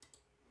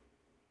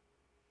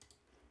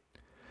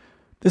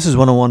This is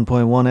 101.1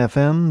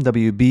 FM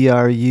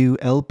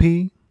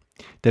WBRU-LP,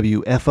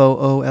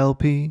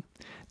 WFOO-LP,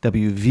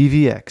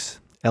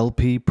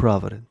 WVVX-LP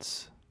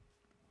Providence.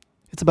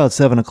 It's about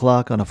 7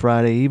 o'clock on a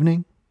Friday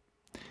evening,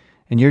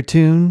 and you're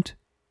tuned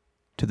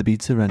to the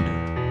Beat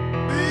Surrender.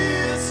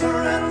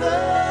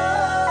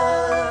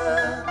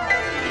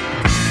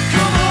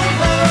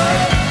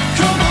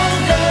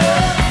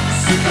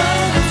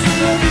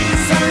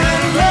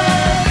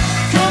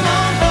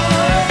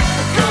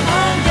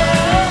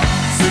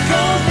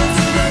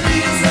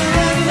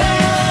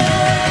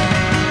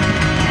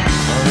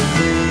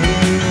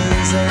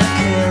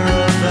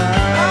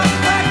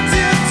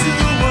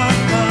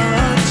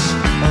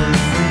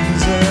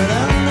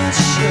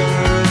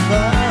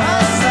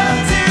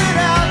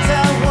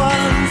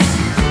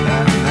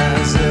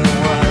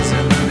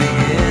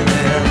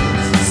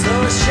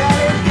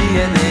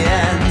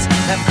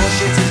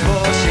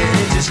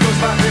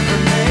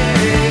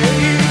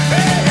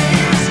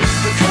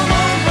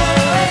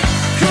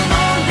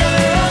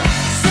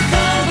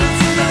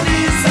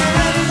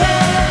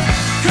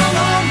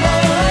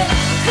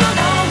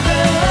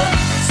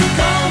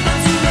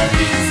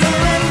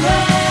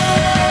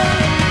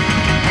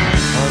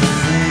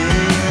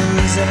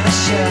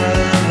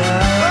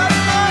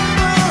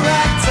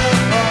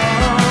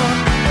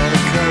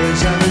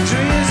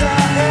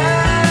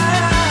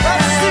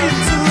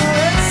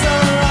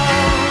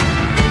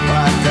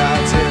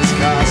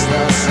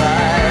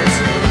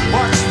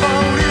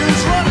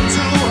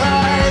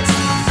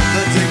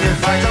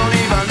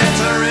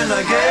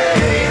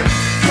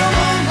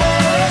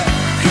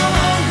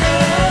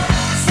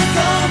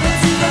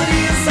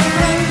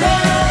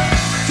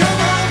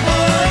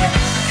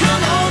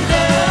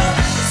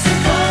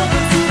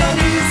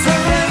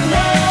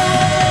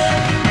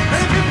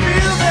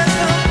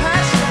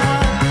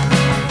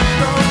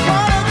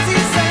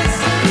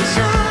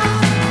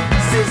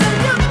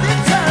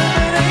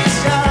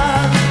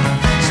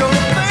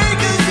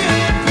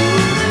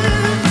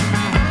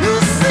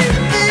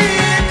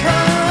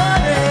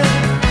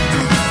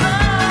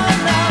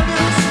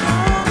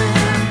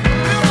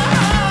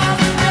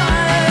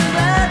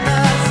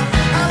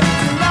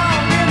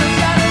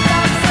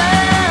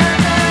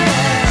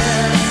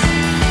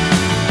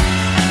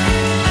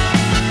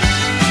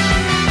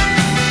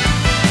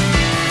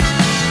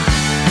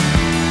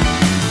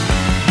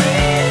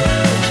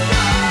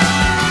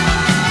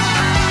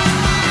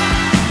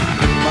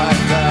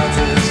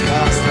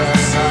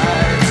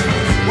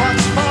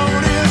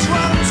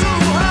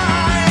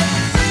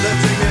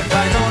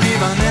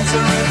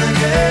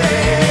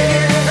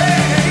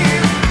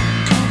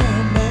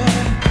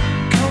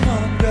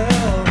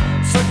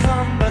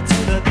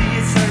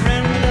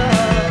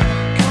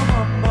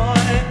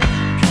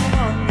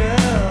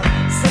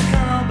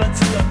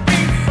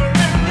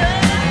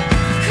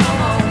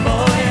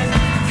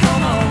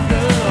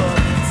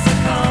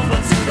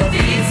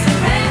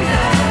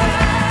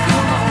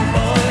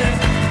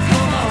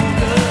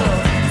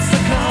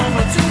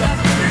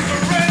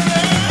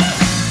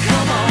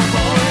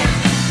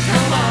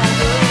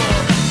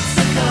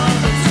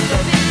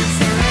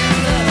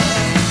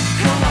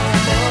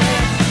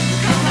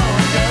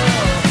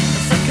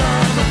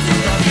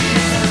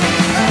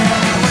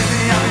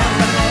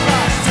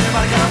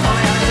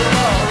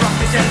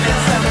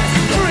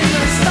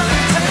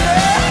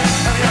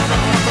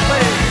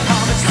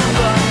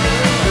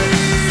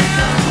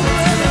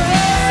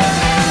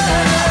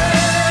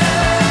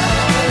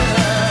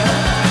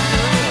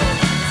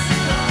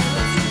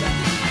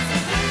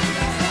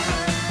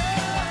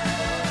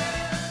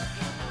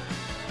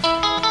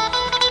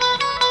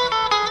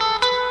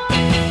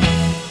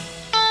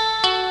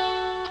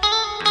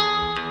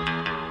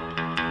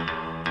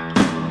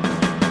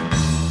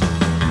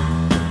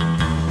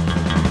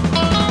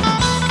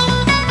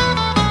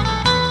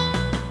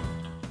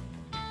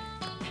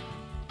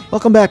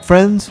 Welcome back,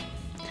 friends.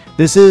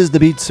 This is The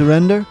Beat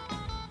Surrender,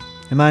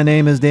 and my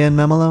name is Dan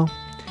Memolo,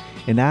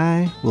 and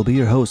I will be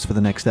your host for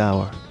the next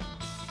hour.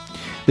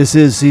 This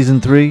is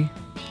Season 3,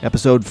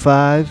 Episode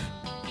 5,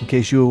 in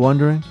case you were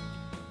wondering.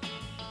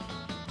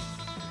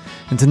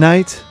 And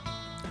tonight,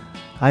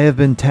 I have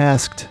been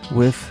tasked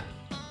with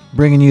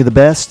bringing you the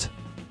best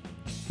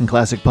in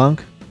classic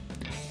punk,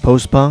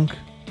 post-punk,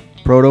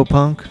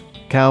 proto-punk,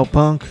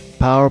 cow-punk,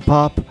 power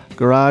pop,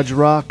 garage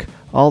rock,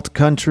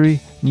 alt-country,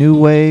 new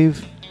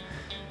wave,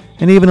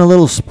 and even a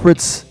little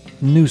spritz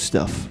new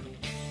stuff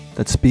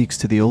that speaks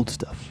to the old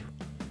stuff.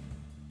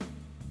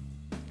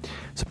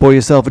 So pour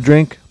yourself a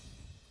drink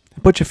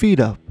and put your feet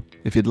up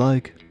if you'd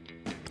like.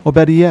 Or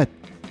better yet,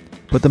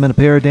 put them in a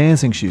pair of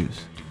dancing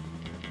shoes.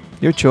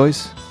 Your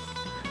choice.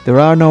 There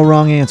are no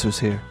wrong answers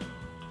here,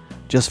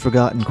 just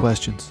forgotten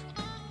questions.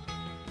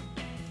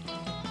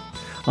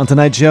 On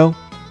tonight's show,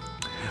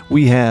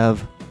 we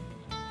have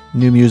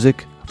new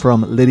music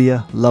from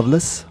Lydia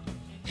Loveless.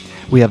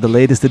 We have the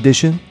latest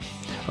edition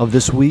of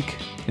This Week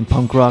in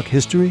Punk Rock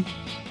History,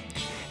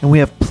 and we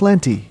have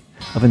plenty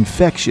of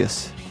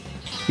infectious,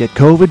 yet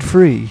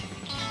COVID-free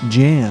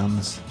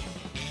jams,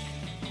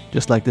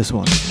 just like this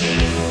one.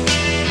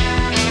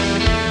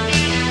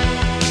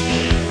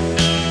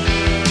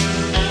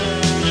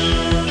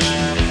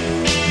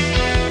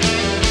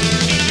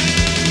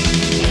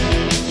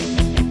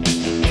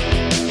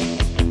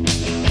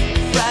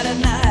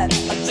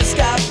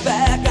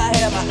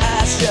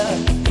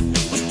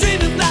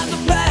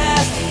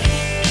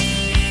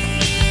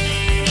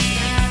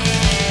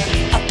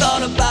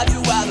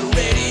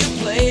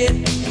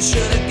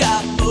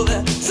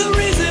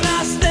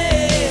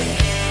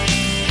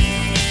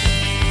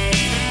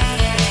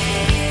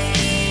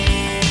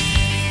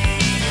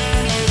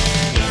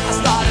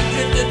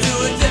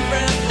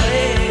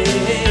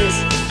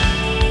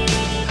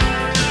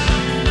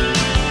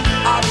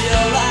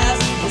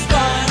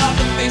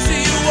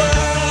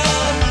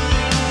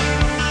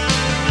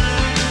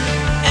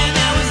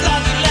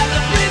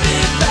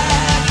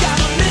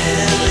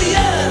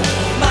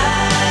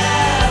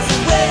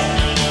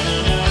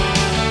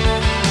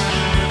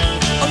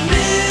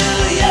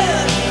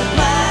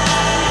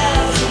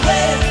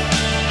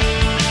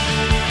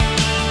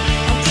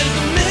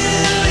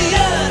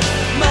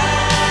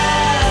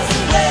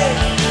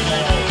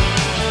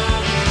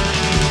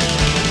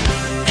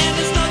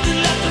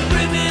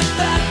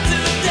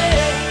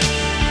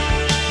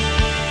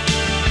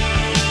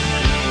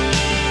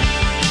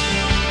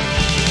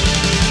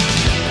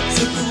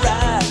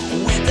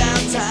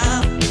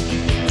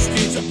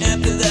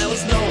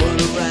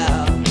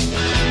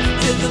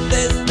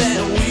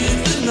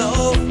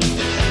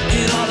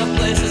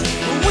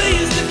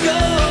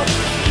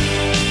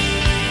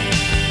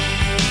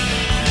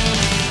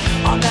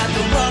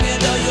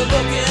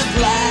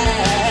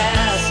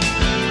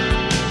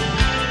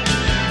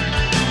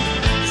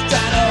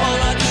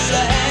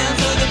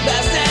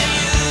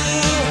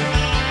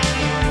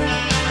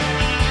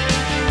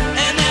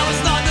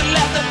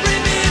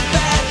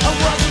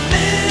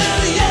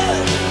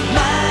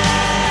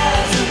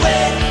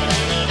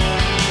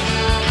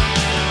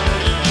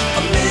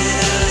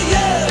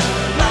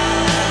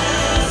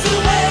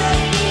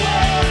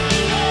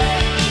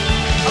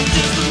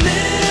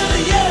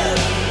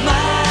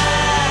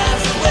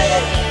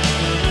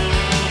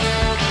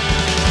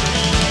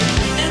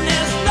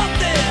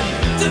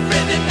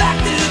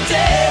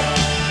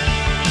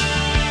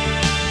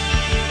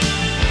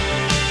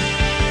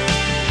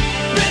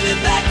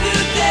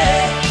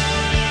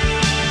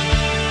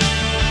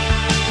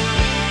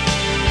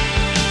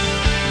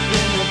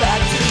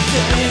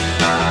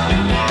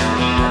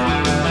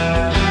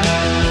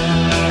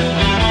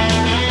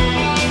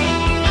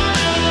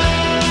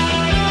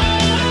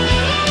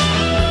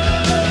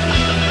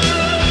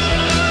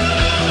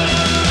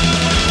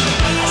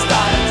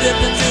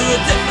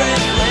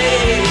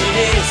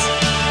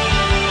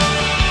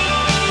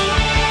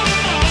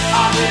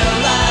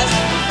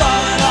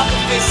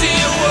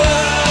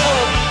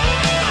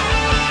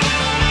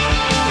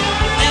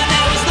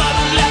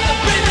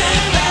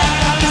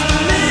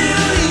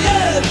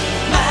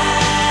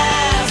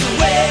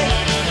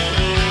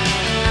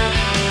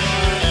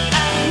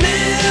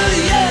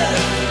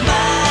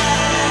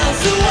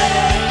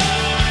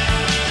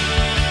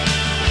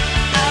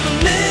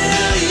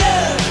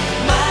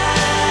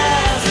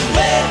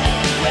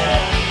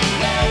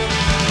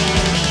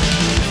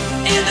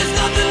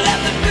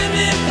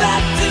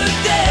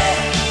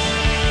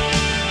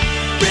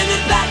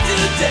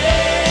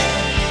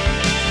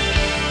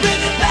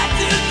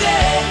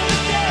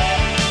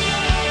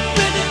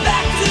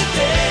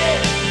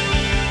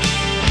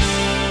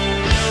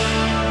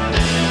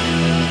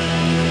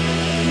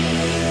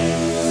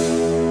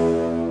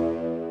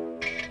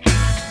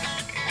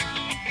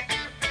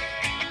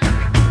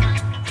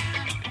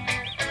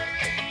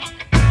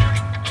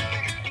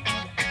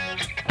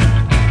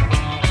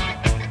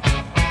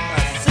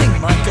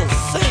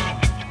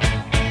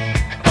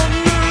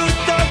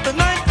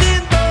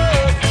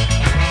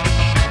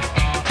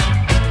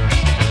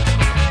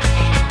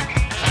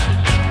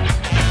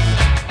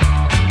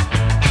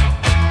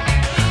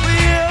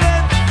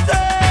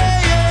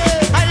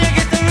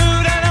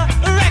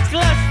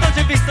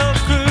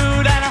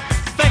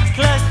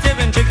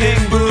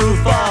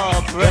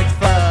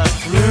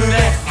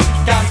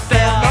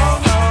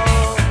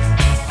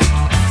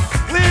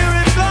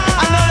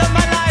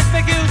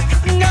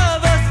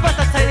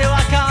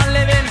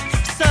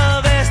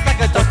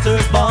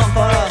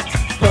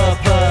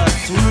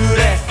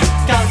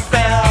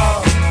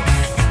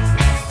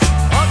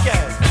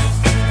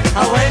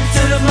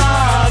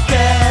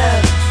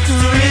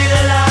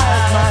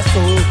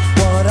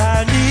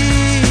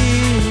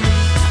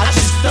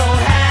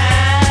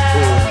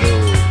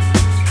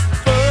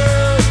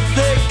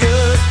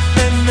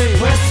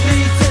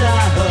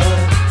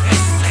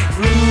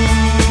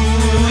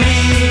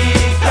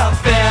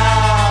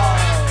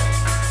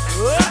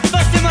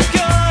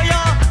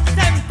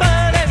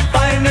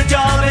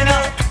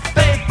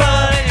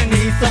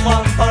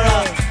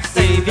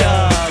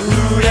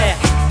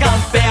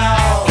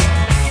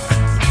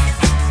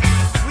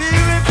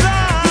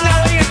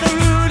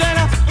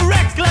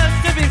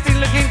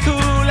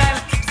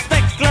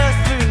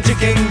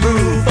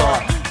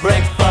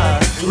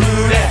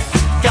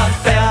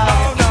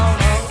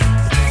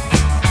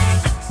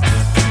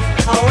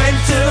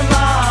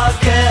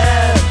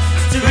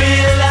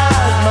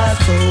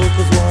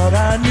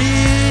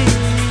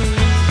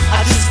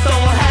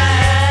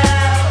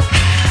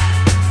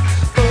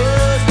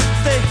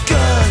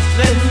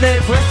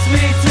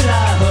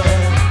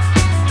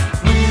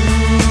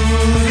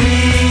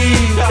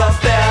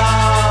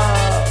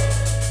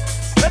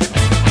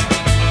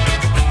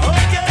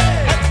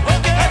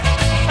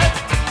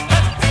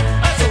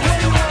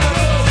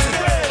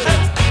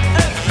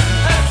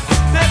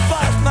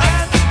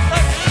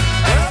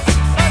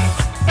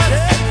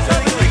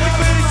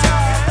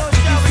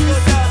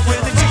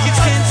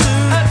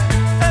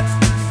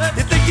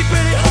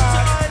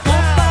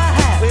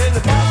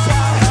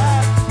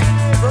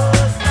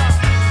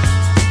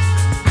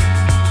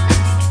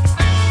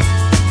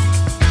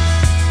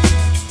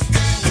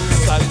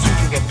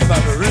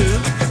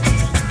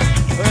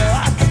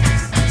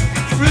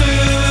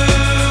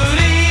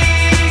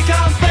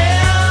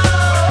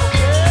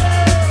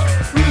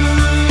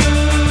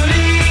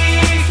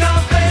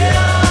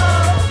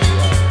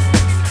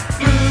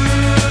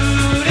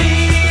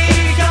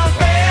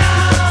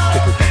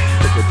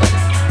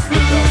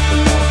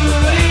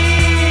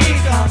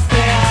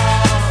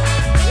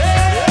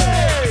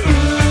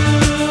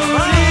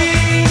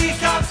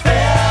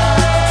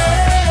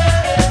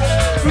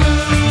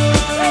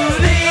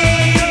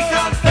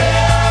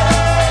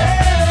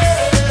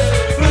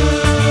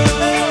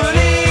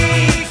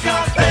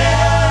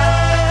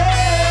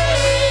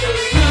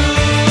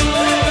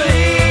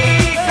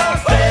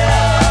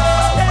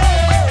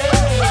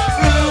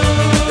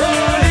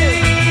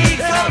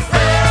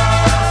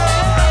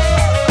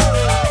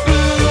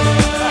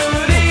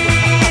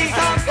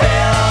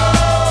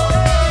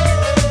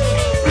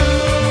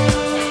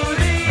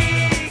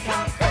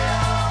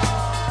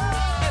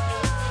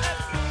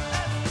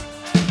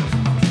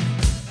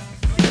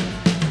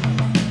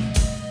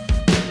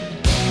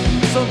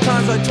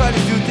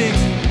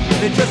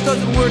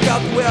 doesn't work out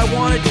the way I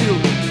want it to.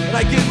 And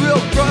I get real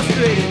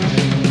frustrated.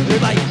 They're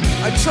like,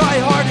 I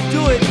try hard to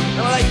do it, and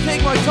I like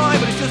take my time,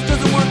 but it just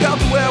doesn't work out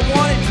the way I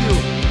want it to.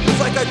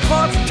 It's like I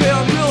concentrate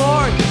on real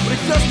hard, but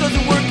it just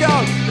doesn't work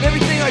out. And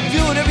everything I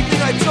do and everything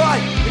I try,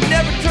 it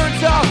never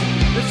turns out.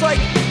 It's like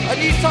I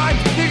need time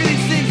to figure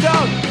these things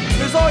out.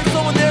 There's always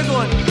someone there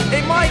going,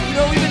 hey Mike,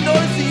 we've been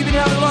noticing you've been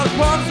having a lot of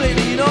problems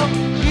lately, you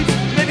need to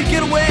maybe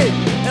get away,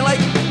 and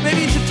like,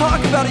 maybe you should talk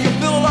about it, you'll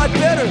feel a lot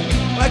better.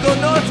 And I go,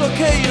 no, it's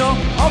okay,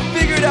 I'll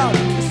figure it out.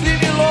 Just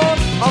leave me alone,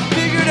 I'll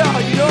figure it out,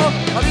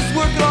 I'm just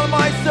working on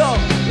myself.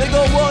 They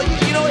go, well,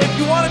 if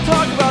you want to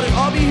talk about it,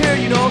 I'll be here,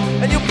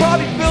 and you'll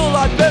probably feel a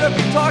lot better if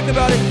you talk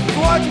about it.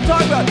 So why don't you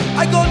talk about it?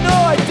 I go, no,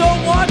 I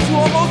don't want to,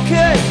 I'm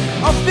okay.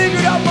 I'll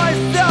figure it out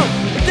myself.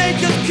 But they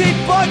just keep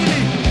bugging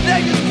me.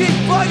 They just keep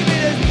bugging me.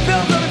 There's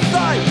pills on the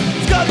side.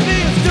 It's got to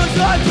be, it's too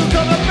hard to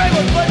come. I'm afraid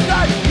what's one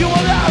side. You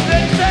won't have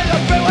anything.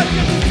 I'm afraid what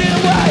you can steal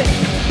away.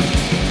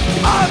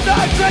 I'm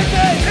not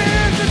crazy.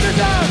 Here's the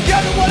design.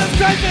 You're the one that's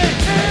crazy.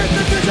 Here's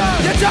the design.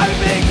 You're driving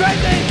me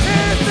crazy.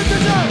 Here's the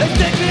design. They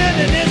stick me in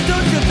an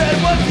institution that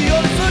was the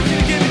only solution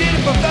to give me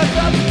the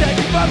professor to take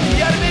me from the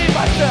enemy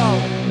myself.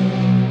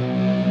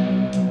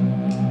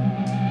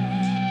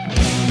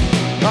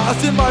 I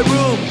was in my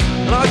room,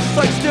 and I was just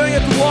like staring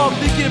at the wall,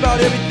 thinking about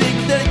everything.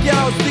 But then again,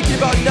 I was thinking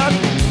about nothing.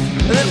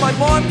 And then my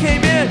mom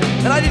came in,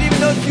 and I didn't even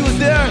know she was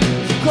there.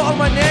 She called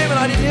my name, and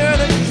I didn't hear her.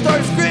 And then she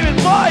started screaming,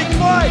 Mike,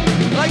 Mike!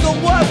 And I go,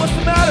 what? What's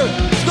the matter?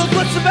 She goes,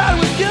 what's the matter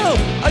with you?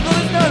 I go,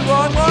 there's nothing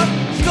wrong, Mom.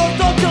 She goes,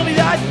 don't tell me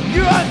that.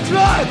 You're on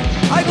drugs.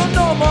 I go,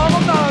 no, Mom,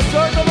 I'm not on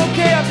drugs. I'm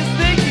okay. I'm just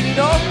thinking,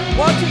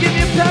 Why don't you give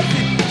me a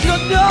Pepsi? She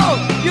goes, no,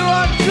 you're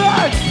on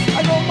drugs.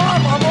 I go,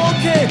 Mom, I'm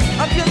okay.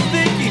 I'm just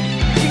thinking.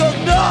 She goes,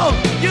 no,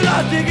 you're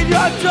not thinking,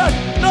 you're on drugs.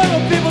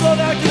 Normal people don't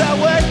act that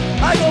way.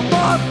 I go,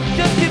 Mom,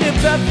 just give me a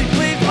Pepsi,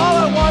 please. All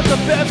I want is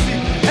a Pepsi.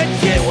 And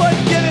she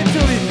wouldn't give it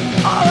to me.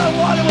 All I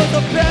wanted was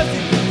a Pepsi.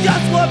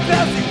 Just one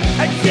Pepsi.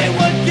 And she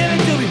wouldn't give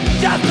it to me.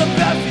 Just a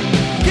Pepsi.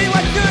 Can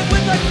you do it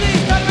with my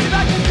sleeves? Not really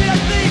back to see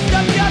us, please.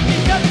 Just yucky,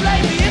 just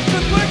lazy. It's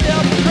just work to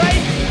help me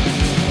crazy.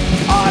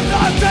 I'm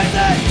not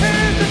crazy.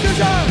 Here's the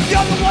design.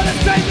 You're the one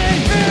that's crazy.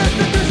 Here's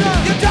the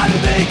design. You're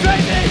driving me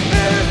crazy.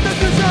 Here's the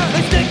design.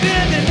 They stick me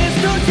in an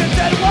institution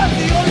that was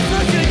the only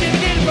solution to give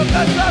me the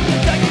professor to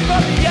take me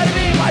from the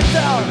enemy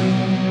myself.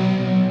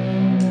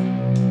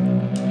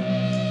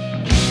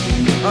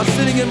 I was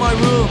sitting in my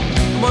room,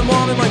 and my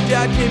mom and my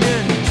dad came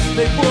in.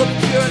 They pulled up a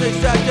chair and they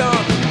sat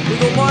down. They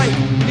go, Mike,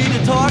 we need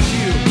to talk to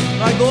you.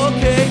 And I go,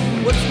 okay,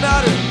 what's the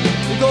matter?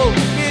 They go,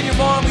 me and your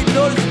mom, we've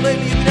noticed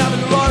lately you've been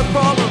having a lot of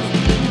problems.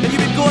 And you've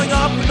been going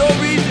off for no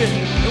reason.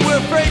 And we're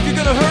afraid you're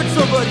gonna hurt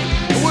somebody.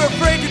 And we're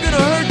afraid you're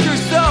gonna hurt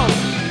yourself.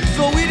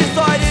 So we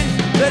decided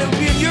that it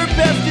would be in your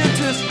best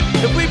interest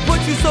if we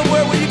put you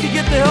somewhere where you can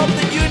get the help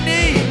that you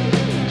need.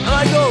 And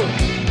I go,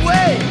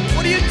 wait,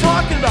 what are you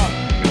talking about?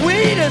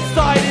 We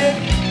decided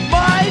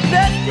my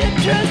best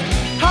interest?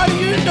 How do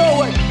you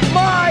know what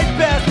my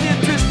best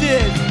interest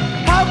is?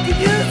 How can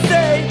you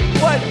say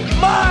what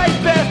my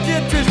best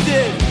interest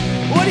is?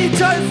 What are you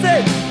trying to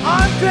say?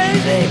 I'm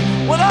crazy?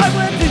 When I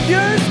went to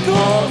your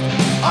schools,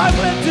 I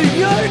went to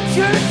your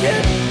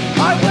churches,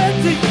 I went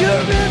to your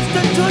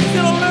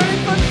institutional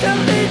learning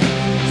facilities.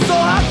 So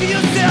how can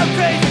you say I'm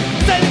crazy?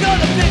 Say to go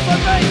to fix my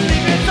brain,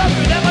 leave me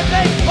suffering at my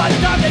face. By the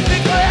time they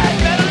fix my head,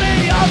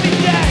 mentally I'll be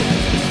dead.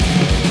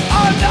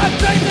 I'm not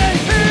crazy.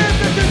 Here's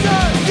the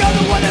design. You're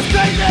the one that's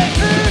crazy.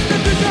 Here's the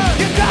design.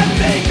 You got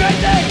me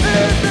crazy.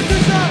 Here's the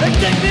design. They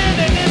stick me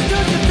in an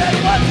institution that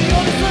was the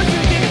only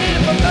solution to give me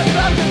the professor.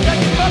 I'm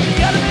protected from the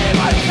enemy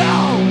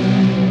myself.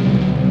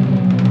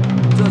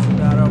 Doesn't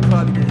matter. I'll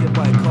probably get hit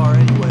by a car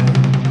anyway.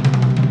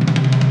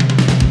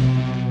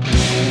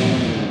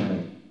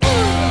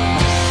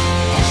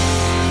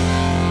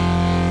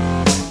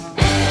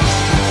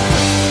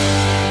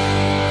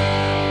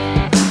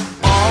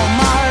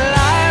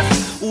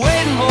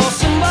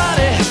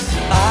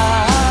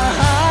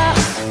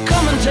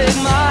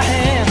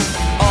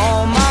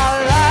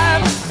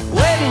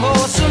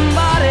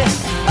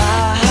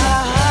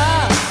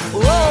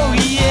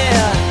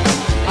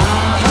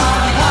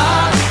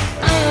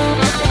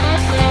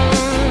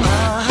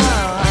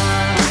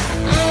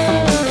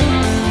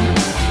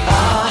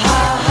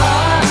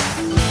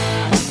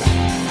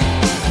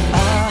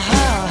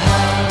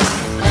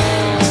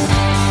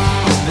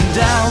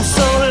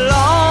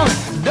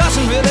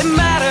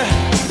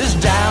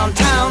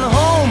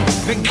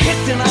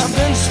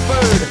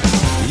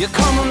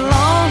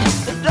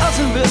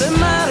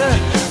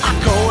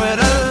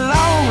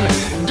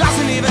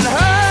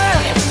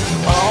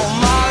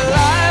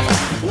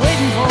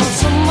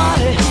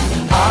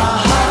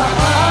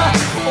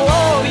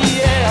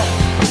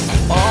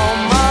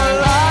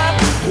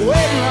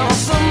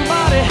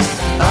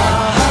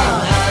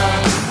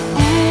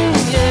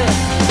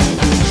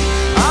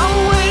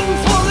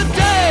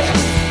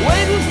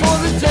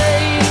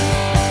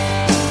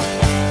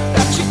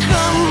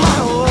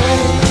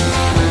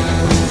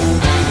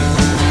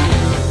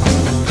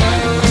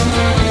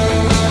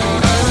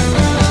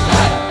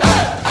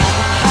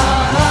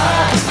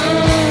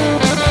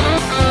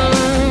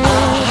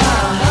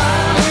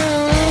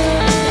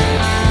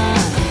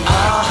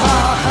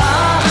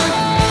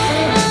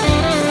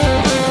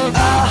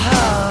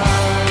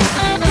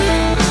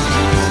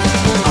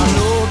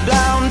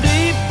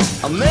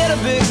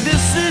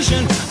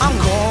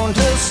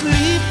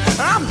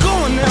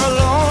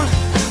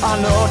 I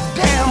know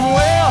damn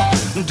well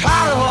I'm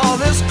tired of all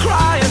this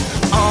crying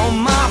on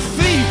my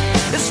feet,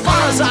 as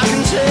far as I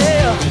can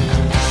tell.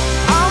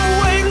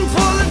 I'm waiting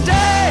for the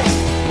day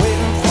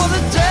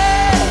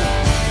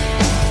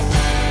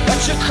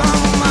that you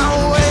come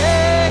my way.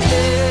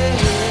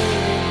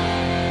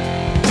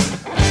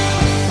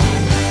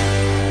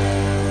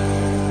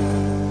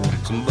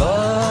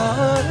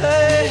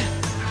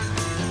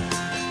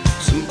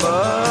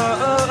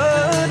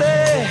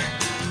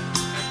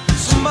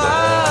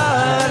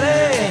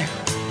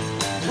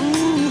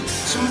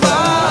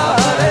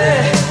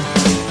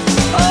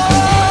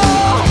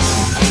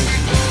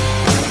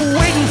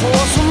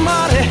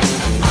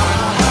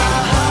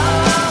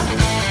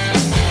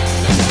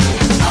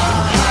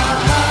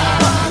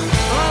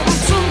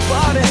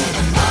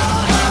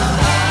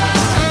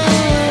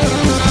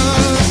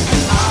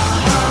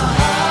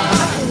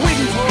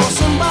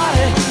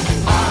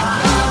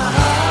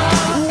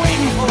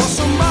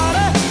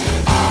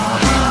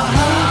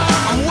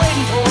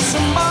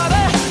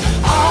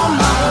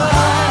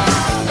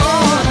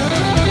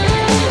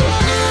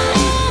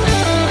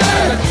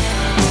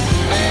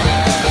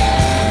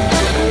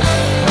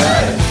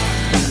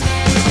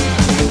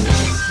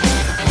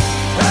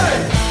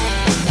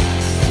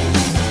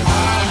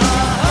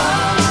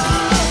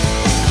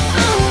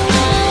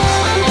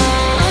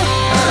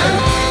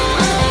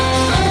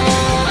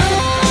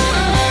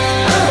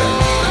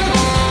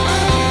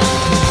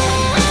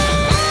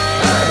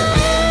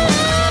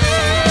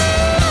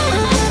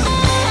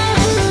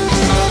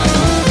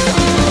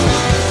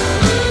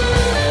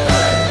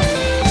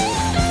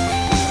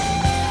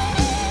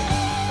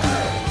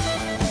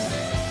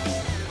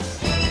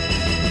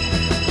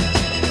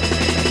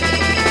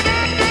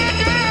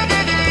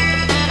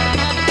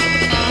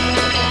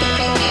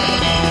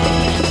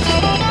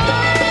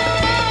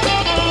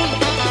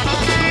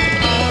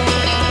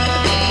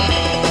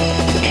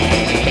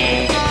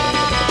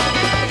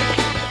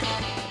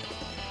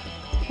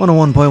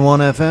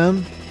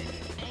 FM.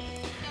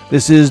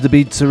 This is The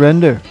Beat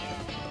Surrender.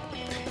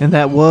 And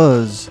that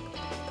was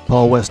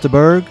Paul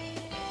Westerberg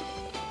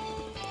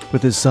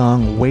with his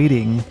song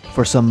Waiting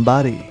for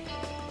Somebody.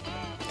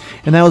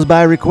 And that was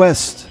by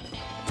request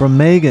from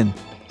Megan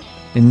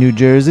in New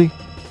Jersey,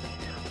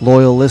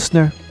 loyal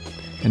listener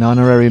and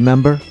honorary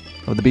member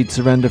of the Beat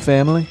Surrender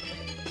family.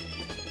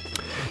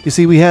 You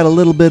see, we had a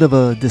little bit of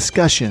a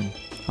discussion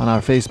on our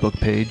Facebook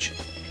page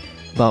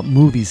about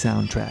movie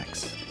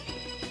soundtracks.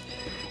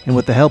 And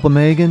with the help of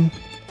Megan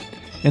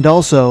and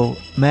also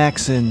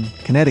Max in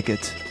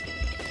Connecticut,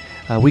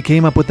 we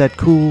came up with that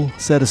cool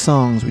set of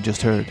songs we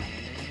just heard.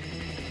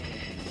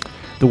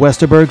 The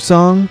Westerberg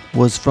song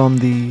was from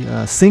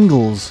the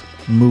Singles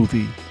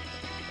movie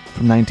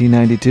from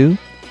 1992.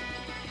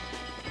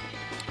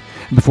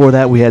 Before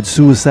that, we had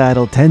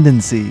Suicidal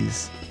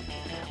Tendencies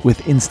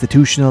with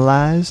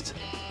Institutionalized.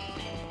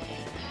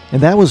 And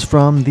that was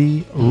from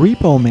the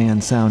Repo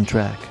Man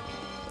soundtrack,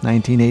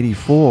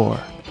 1984.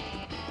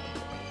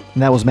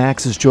 And that was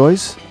Max's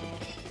choice.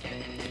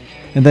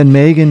 And then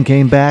Megan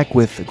came back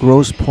with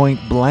Grosse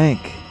Point Blank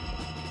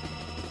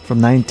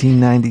from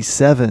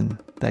 1997,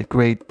 that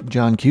great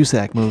John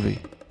Cusack movie.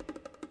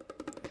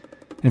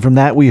 And from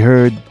that we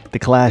heard The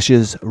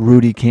Clash's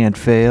Rudy Can't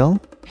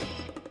Fail.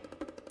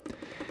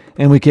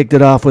 And we kicked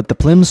it off with the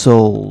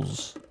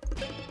Plimsolls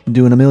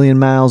doing A Million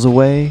Miles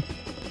Away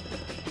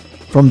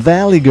from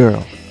Valley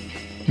Girl,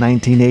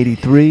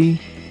 1983.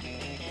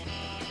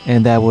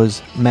 And that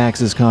was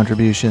Max's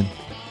contribution.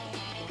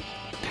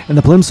 And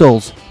the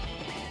Plimsolls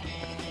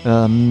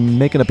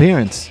make an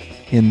appearance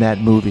in that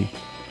movie,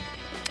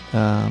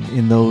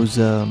 in those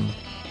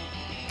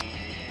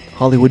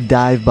Hollywood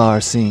dive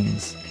bar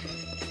scenes.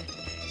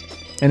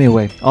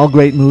 Anyway, all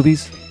great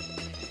movies,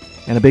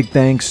 and a big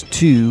thanks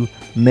to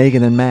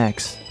Megan and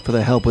Max for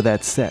their help with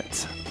that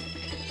set.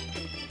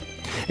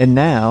 And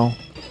now,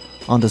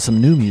 onto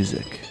some new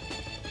music.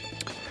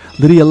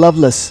 Lydia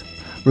Loveless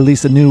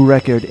released a new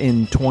record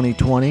in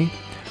 2020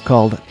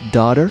 called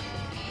Daughter.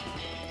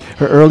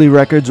 Her early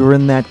records were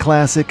in that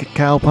classic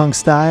cowpunk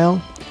style,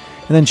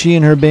 and then she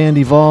and her band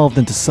evolved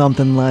into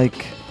something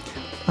like,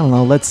 I don't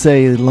know, let's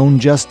say Lone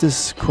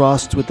Justice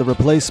crossed with the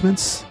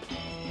Replacements.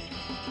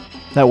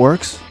 That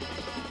works.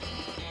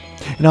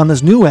 And on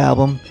this new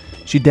album,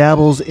 she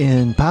dabbles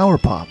in power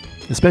pop,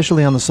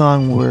 especially on the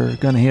song we're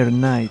gonna hear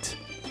tonight.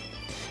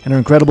 And her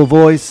incredible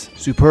voice,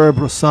 superb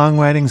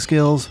songwriting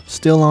skills,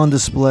 still on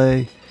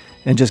display,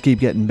 and just keep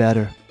getting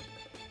better.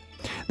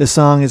 This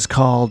song is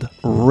called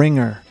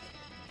Ringer.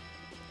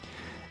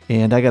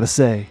 And I gotta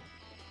say,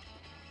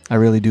 I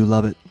really do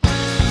love it.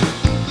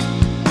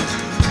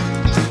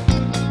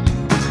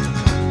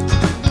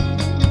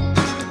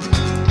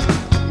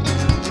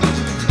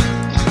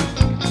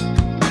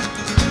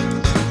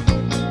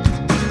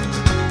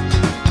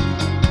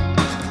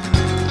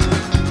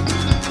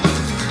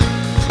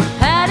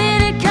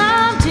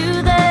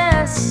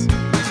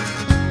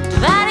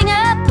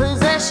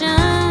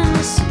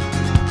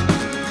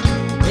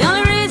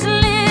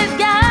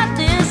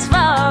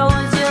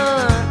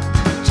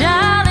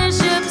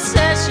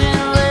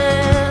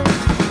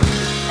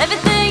 If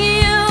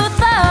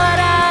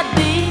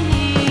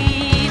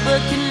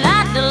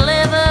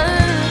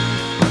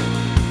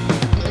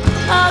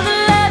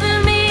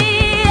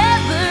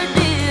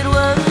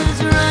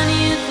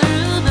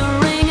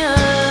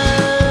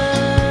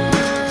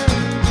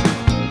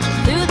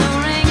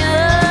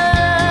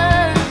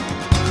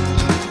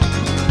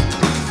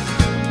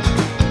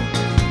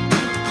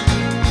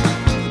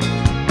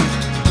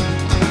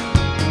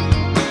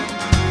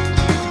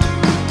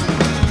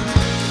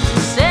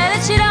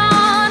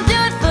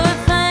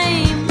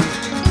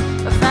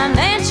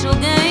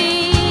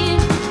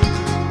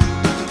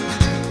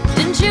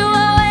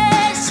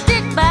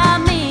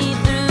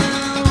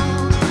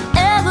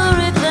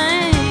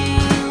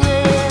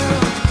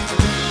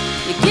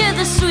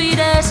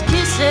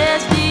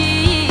kisses,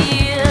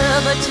 dear,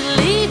 but you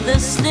leave the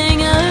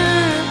stinger.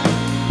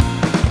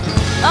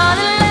 All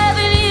the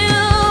loving you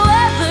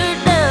ever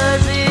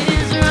does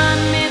is run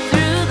me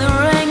through the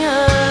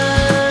ringer.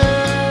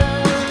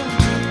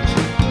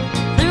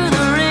 Through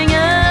the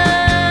ringer.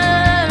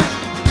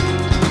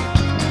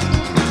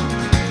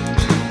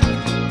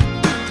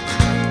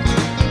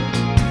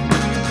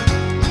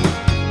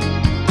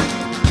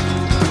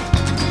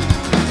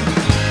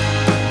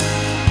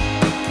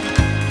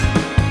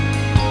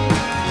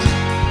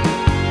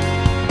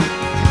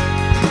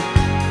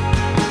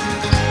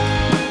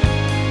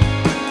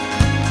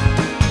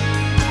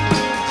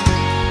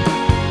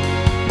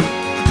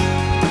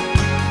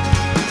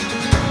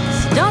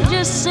 Don't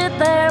just sit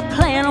there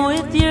playing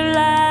with your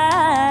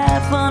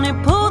life, honey,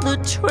 pull the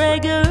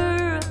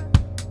trigger.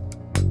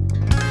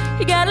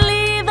 You gotta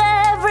leave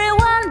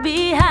everyone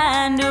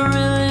behind to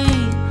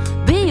really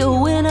be a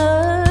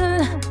winner.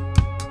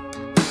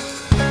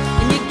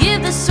 And you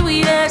give the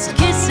sweetest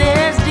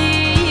kisses,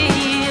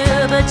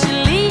 dear, but you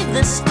leave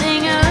the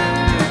stinger.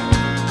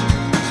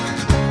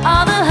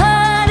 All the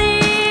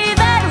honey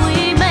that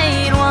we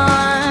made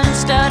once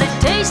started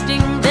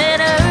tasting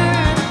bitter.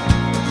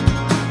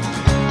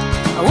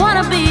 I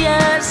wanna be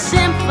a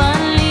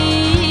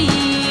symphony,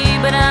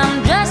 but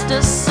I'm just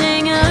a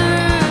singer.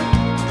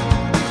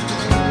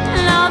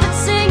 And all that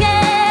singing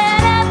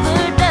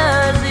ever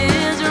does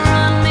is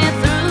run me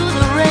through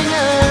the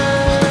ringer.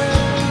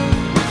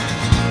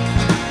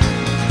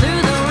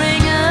 Through the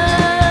ringer.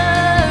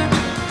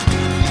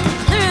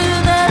 Through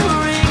the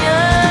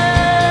ringer.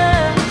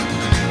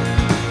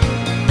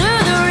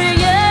 Through the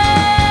ringer.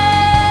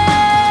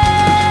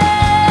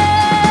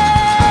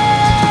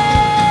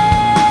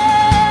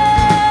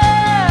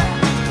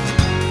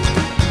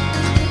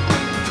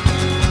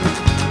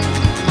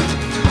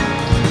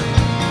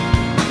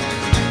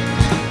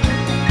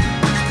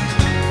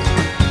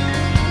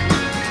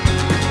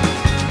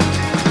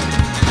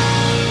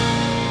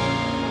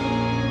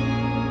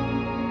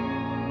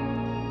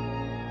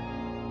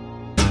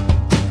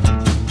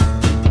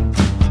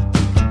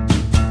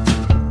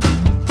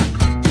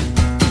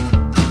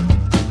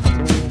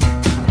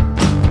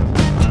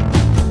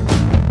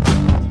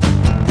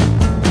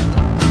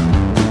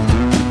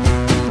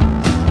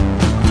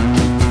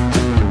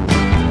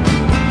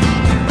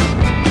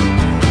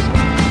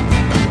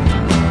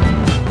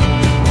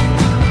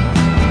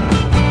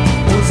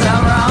 Was I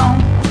wrong?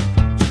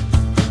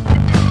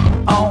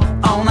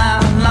 All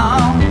night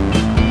long.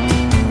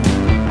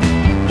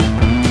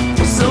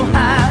 Was so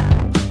high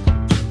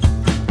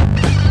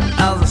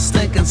as a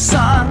stinking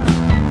sun.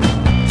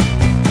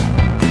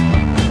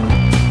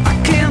 I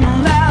came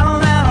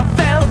down and I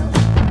felt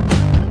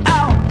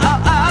out.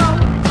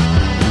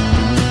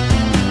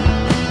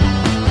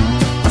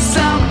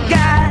 Some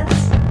guys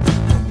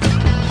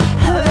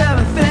have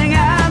everything I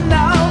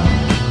know.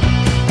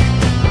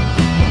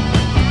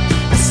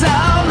 It's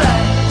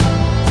alright.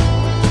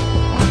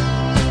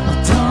 I'm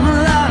turning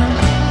around,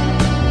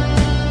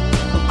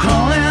 I'm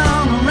crawling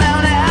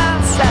around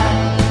outside.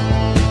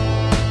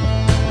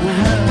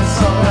 It's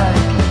alright.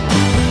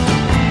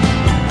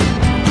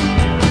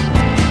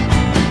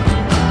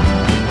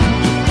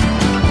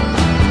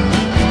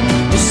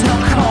 It's so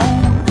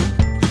cold,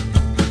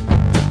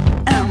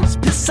 and it's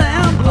piss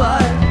and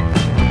blood.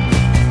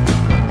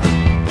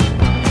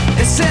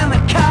 It's in the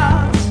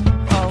cars,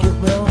 you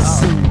will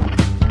see.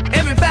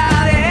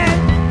 Everybody,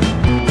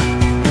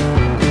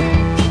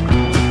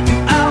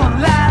 our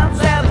lives,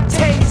 let it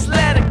taste,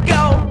 let it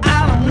go. I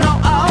don't know.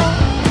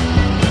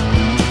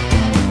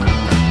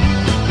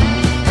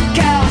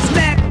 Cow's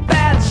neck,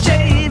 bad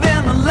shave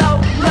in the low,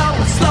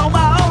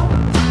 slow-mo.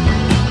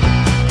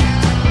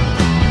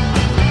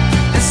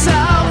 It's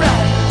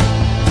alright.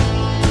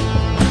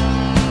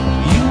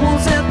 You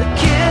won't set the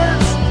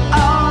kids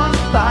on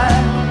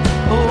fire.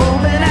 Oh,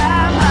 but I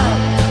might.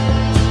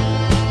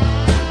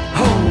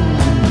 Oh.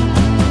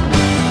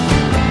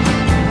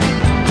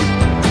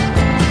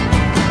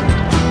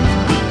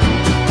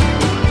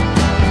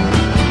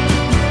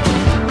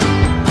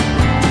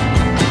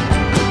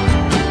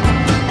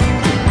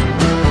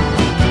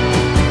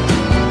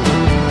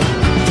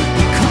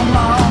 Come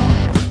on,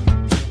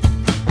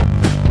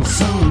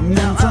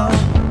 sentimental.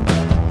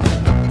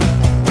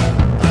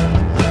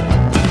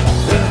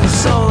 The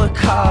solar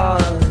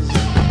cars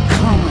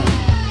coming,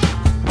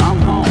 I'm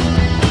home.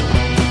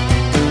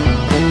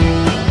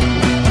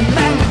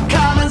 Make the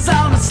comments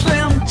on a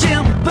Slim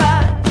Jim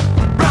butt,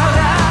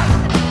 brother.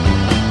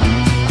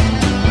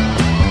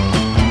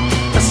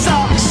 A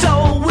song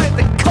soul with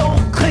a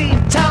cold, clean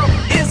toe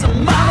is a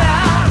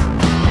mother.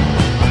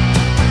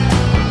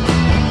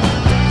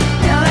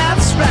 Yeah,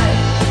 that's right.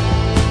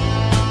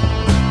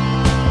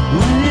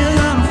 When you're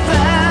gonna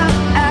find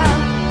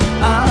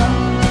out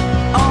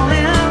on the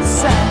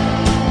inside,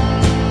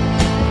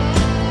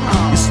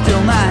 you're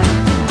still mine.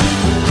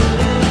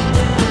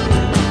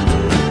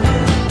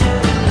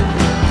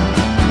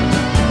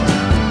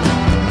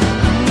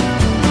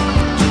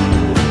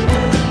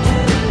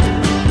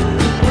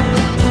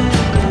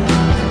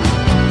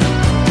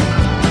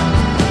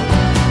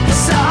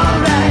 It's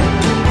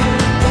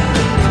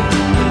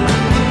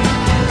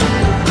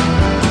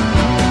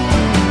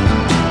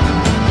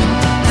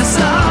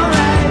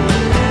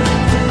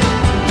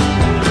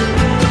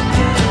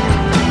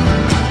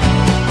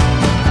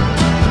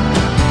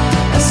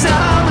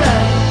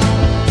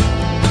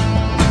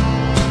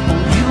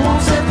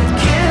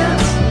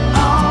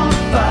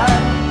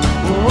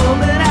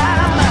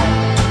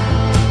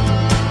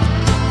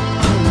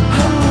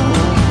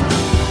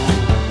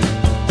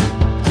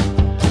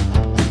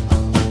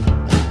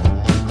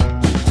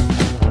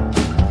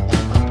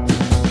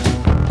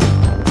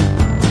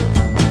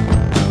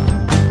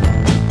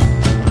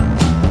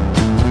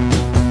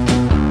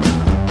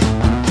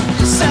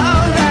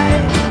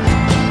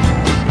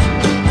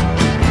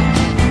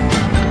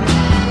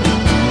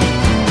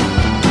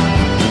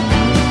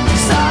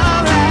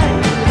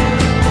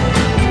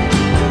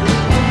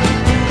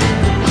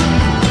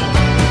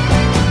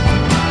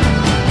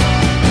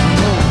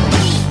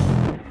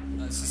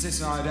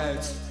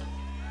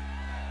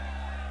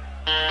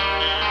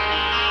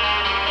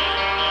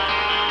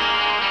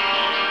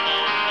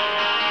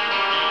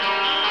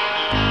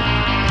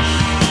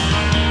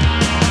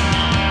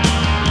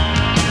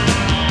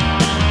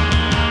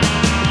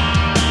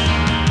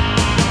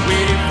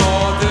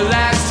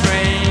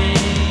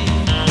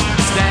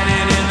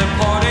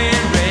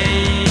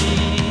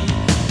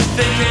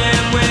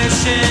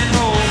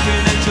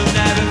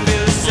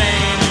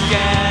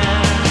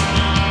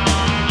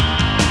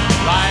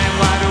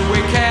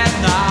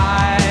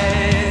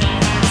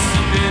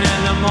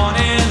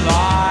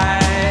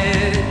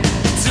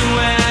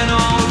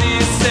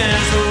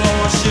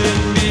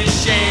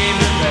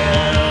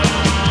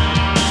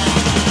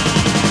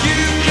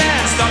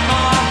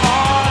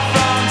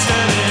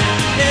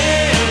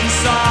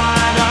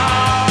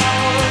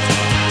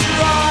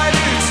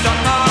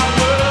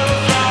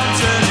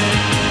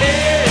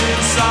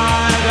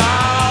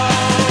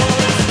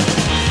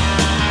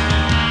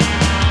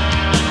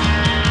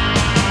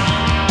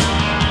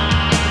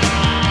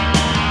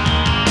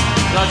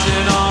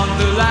clutching on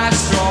the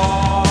last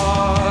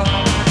straw,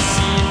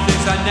 seeing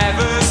things I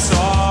never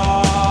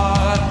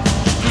saw.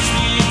 Push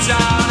me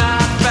down, I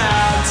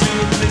fell to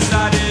a place I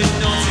didn't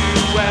know too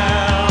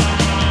well.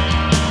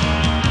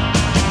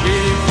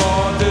 Waiting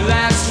for the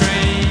last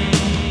train,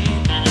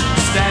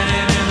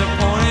 standing in the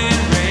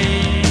pouring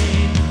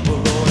rain. Oh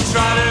Lord,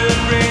 try to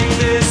ring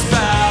this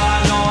bell.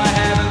 I know I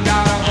haven't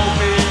got a hope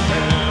in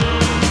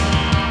hell.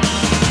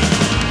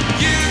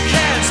 You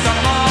can't stop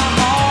my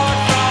heart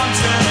from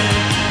turning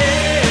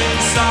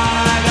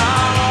inside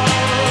out.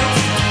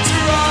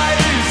 Try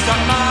to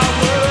stop my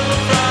world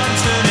from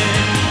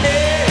turning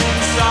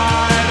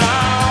inside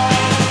out.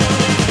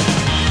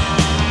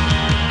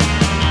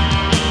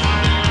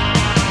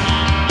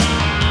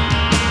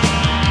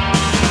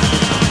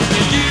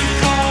 And you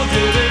called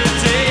it a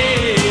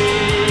day,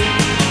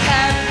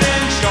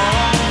 happened your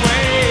own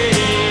way.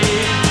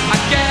 I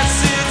guess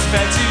it's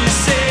fair to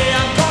say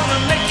I'm gonna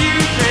make you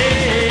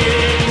pay.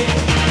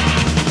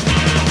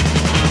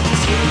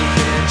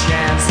 Taking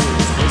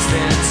chances,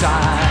 wasting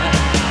time,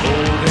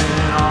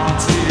 holding on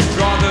to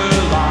draw the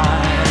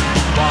line.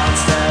 One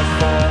step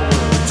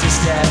forward, two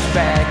steps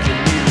back,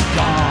 and you're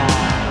gone.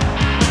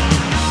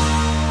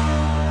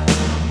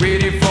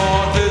 Waiting for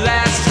the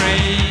last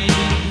train,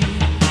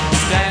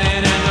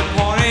 standing in the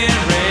pouring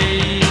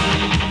rain,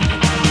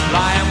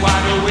 lying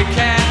wide awake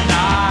at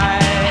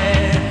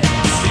night,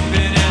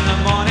 sleeping in the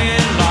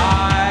morning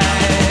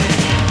light.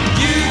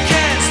 You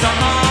can't stop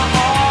my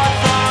heart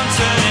from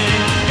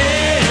turning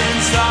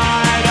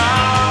inside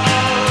out.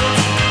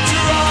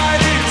 Try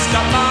to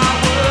stop my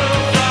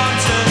world from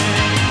turning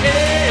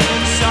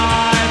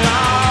inside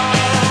out.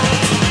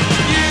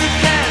 You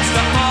can't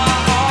stop my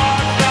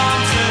heart from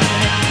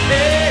turning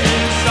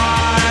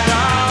inside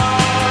out.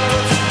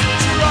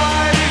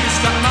 Try to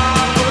stop my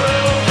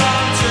world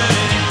from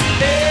turning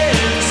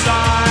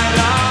inside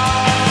out.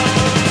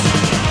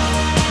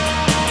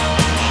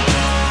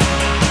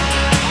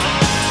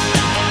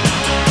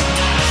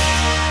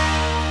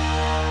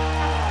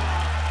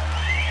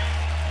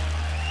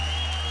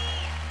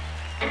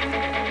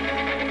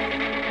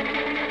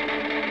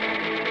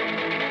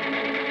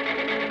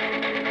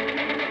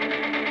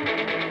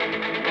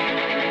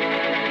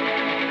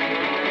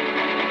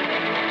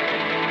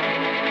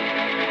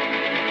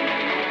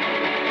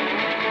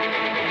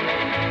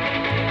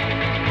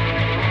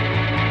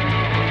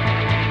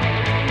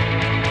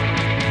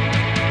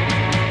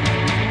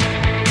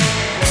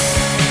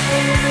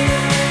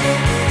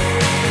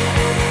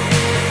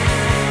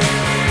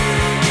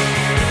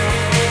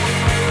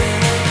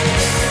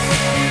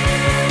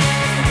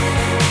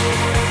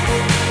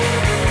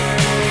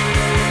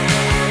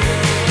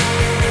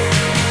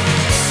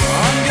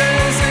 I'm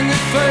gazing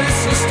at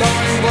faces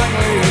staring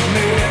blankly at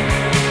me.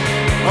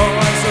 Oh,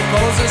 I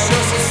suppose it's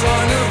just a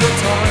sign of the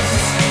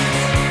times.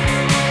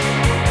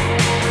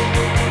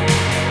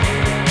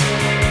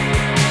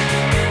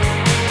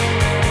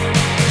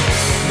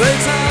 They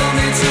tell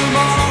me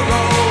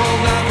tomorrow will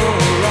never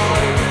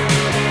arrive,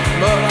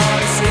 but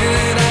I've seen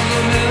it a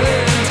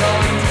million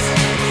times.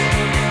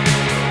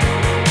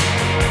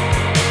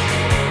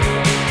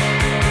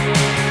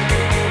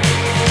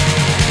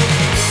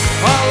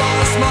 I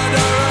lost my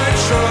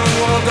direction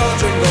while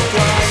dodging the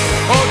flag.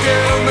 Oh,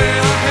 give me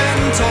a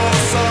hint or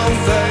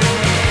something.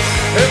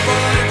 If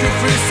I could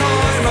freeze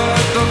time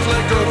at the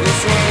flick of the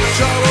switch,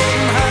 I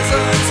wouldn't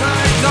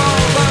hesitate. No,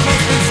 there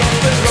must be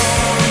something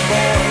wrong,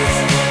 boys.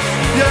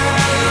 Yeah,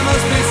 there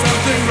must be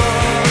something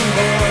wrong,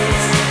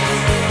 boys.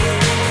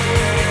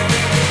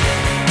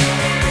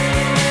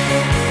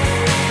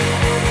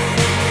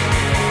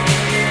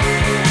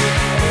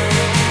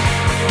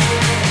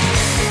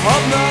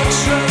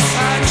 Obnoxious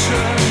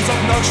actions,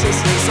 obnoxious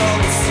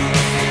results.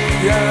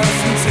 Yes,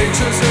 and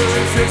teachers who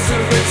refuse to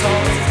be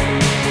taught.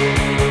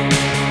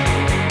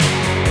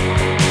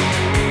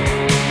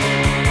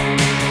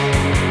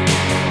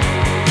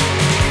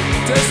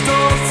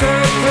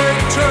 Distorted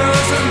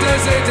pictures and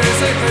dizzy,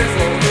 dizzy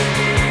people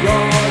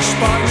rush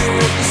by me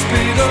at the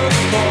speed of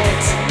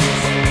thought.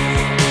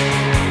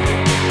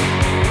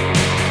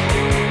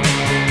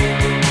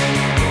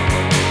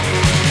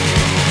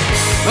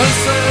 And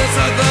sit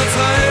at the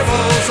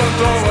tables and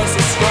throw us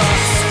a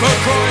scraps. For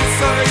Christ's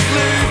sake,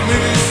 leave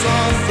me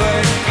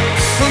something.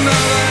 And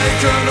then they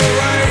can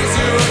erase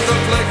you at the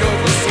flick of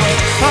the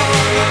switch. How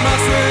long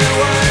must we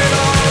wait?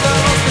 Oh,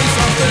 there must be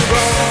something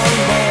wrong,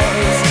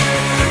 boys.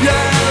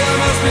 Yeah, there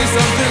must be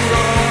something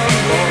wrong,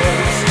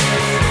 boys.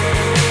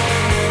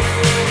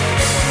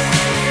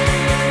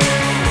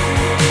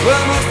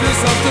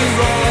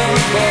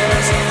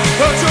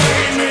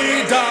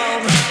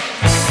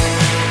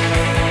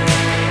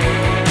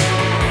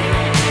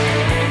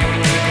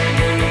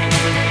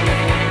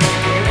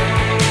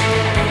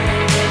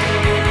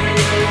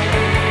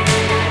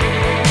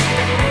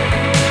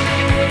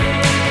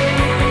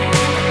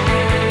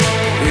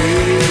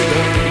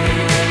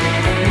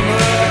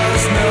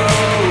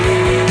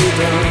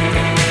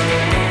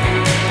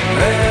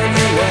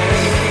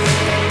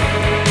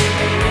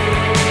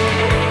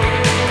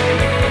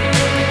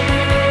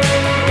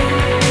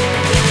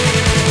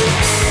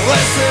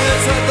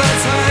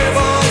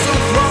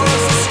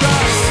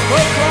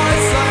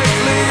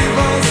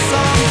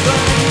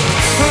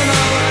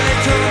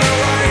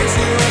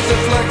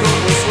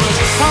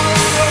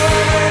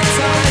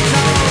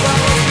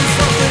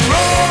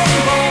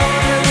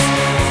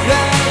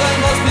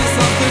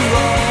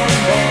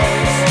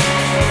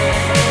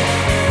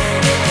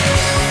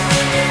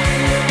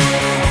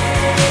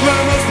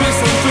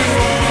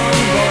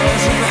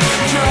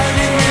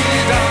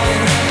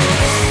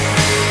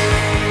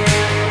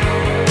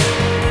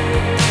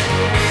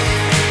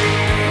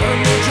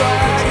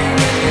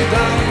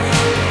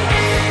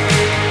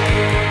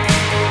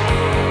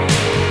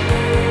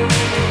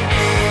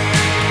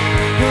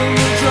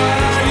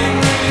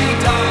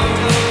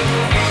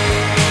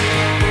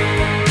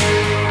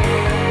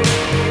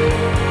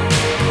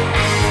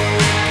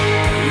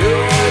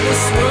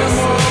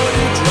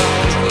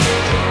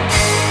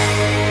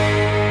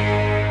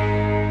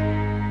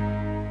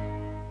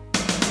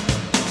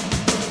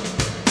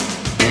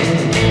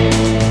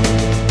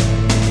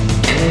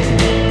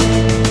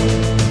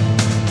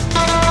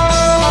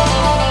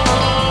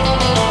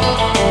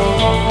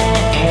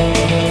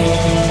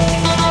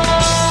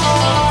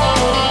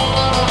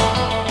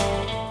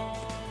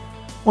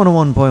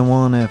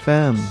 101.1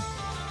 FM,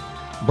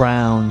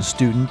 Brown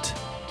Student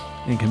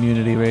in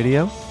Community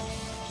Radio.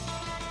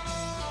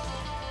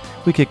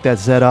 We kicked that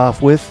set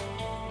off with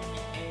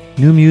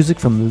new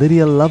music from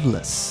Lydia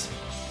Loveless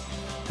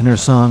and her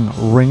song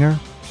Ringer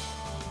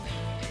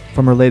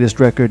from her latest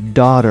record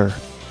Daughter,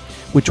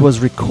 which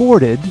was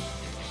recorded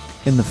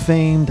in the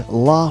famed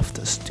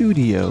Loft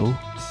Studio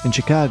in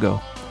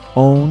Chicago,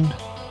 owned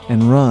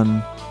and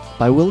run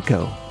by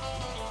Wilco.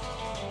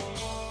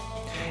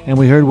 And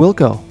we heard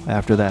Wilco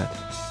after that,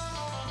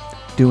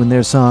 doing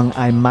their song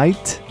I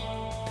Might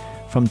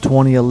from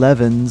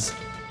 2011's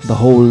The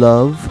Whole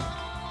Love,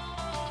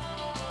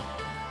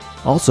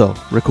 also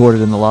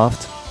recorded in the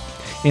Loft.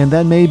 And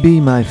that may be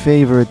my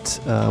favorite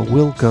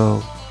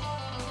Wilco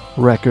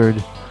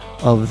record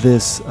of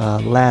this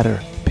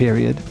latter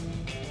period.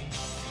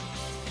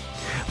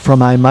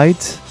 From I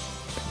Might,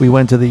 we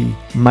went to the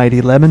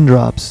Mighty Lemon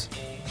Drops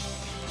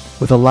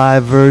with a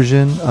live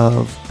version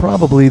of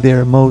probably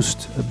their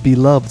most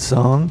beloved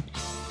song,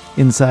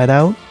 Inside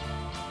Out.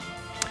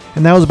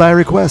 And that was by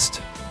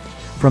request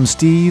from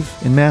Steve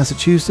in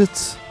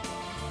Massachusetts,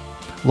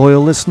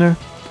 loyal listener,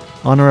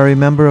 honorary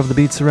member of the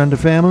Beat Surrender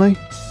family.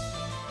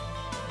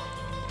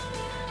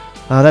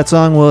 That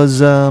song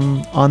was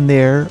on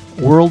their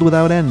World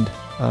Without End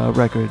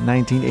record,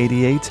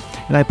 1988.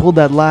 And I pulled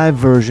that live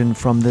version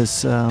from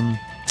this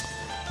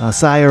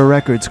Sire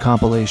Records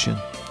compilation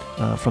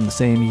from the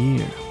same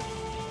year.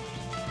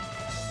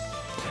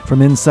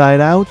 From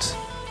Inside Out,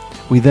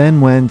 we then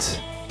went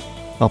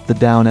up the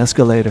down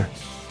escalator.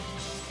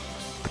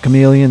 The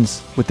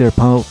Chameleons with their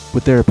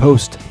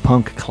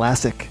post-punk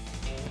classic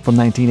from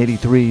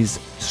 1983's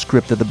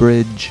Script of the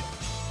Bridge.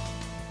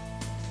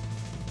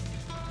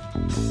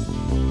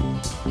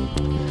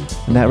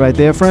 And that right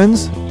there,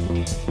 friends,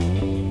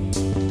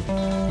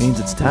 means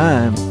it's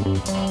time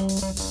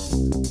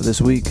for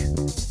this week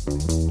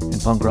in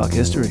punk rock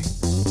history.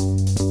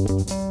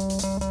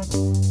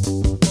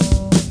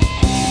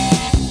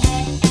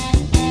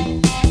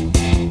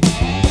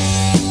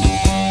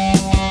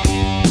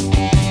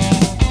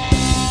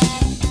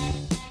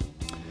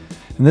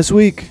 And this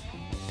week,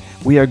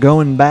 we are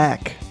going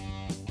back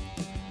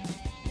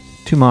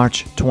to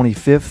March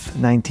 25th,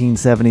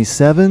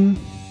 1977.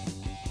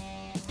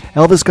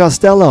 Elvis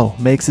Costello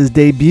makes his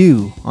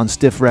debut on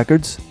Stiff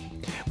Records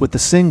with the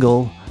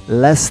single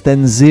Less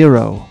Than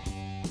Zero,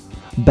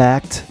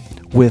 backed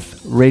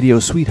with Radio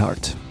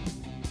Sweetheart.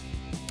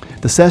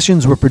 The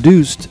sessions were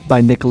produced by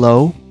Nick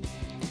Lowe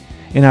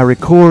and are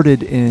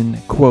recorded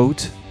in,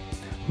 quote,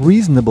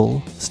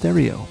 reasonable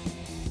stereo.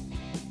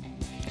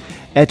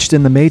 Etched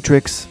in the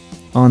matrix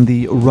on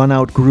the Run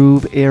Out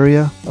Groove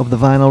area of the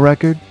vinyl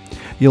record,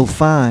 you'll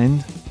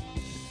find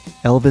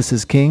Elvis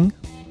is King,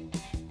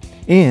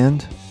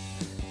 and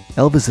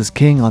Elvis is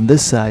King on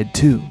this side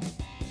too.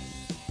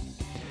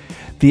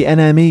 The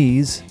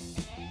NME's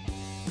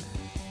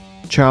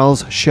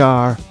Charles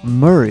Shar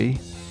Murray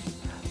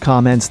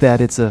comments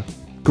that it's a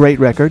great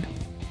record,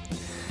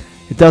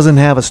 it doesn't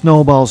have a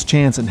snowball's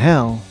chance in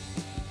hell,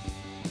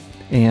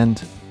 and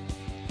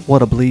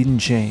what a bleeding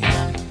shame.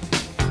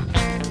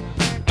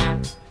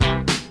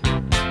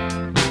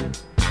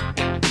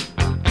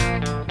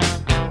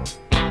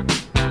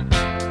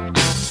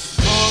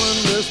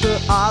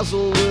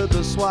 With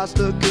a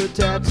swastika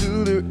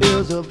tattoo, there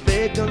is a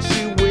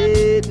vacancy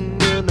waiting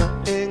in the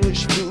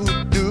English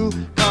voodoo.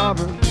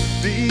 Carving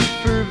beef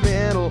for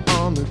vandal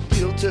on the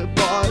guilty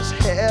boy's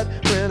head.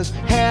 When he's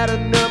had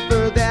enough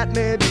of that,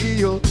 maybe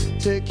you'll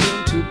take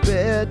him to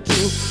bed too.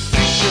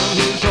 Teach him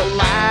he's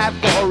alive,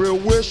 or he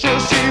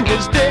wishes he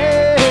was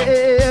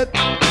dead.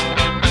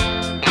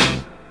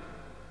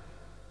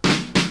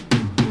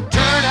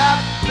 Turn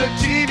up the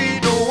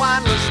TV, no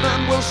one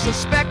listening will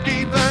suspect.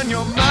 Even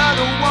your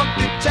mother won't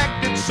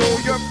detect it, so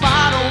your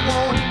father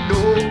won't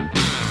know.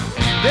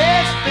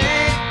 They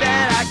think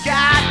that I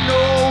got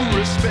no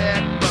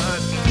respect, but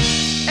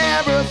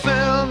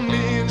everything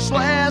means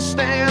less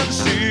than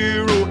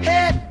zero.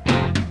 Head,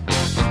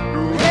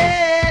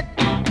 head,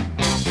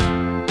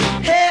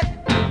 head,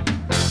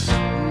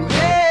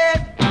 head.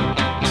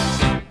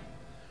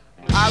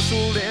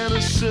 Oswald and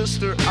his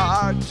sister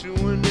are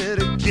doing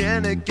it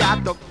again. They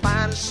got the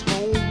finest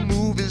home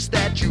movies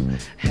that you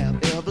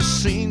have ever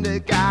seen. They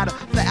got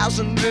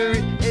 1,000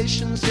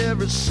 variations,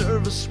 every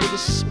service with a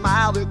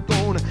smile. They're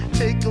gonna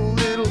take a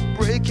little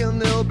break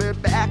and they'll be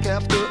back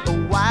after a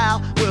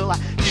while. Well, I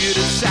hear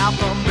that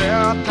South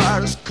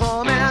America is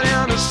coming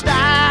in a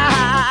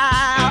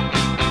style.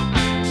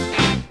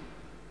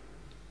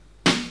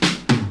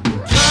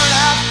 Turn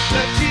up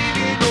the TV,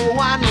 no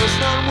one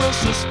listening will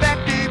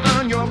suspect.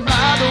 Even your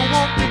mother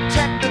won't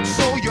detect it,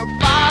 so your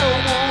father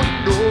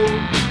won't know.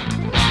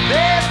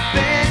 They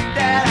think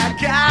that I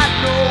got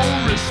no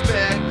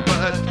respect,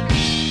 but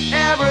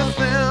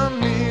everything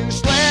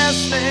means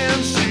less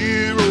than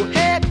zero.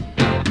 Hey,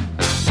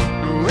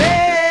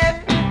 hey,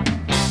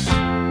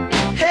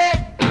 hey,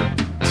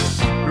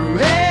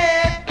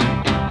 hey.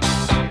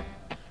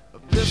 A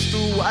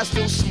pistol while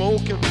still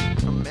smoking,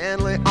 a man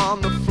lay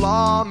on the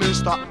floor.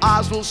 Mr.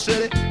 Oswald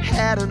said it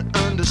had an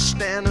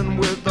understanding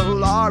with the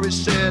law. He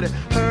said he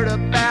heard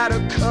about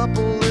a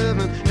couple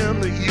living in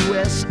the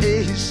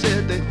USA. He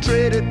said they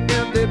traded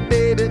in their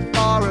baby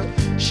for a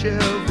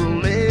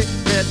Chevrolet.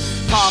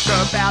 Let's talk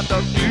about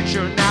the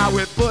future now.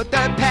 We put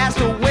that past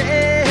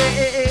away.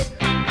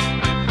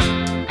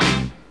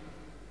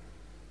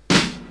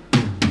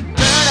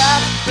 Turn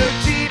up the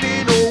TV,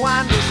 no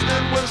one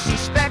listening will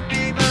suspect.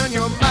 Even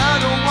your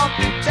mother won't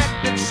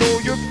detect it, so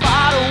your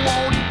father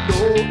won't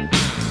know.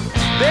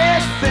 They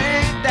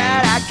think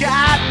that I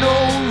got no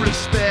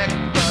respect,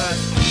 but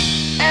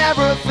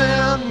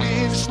everything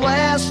means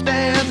less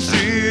than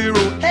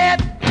zero.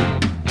 Head,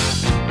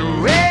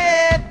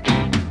 red,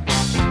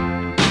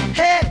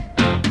 head,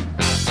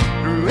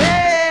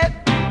 red,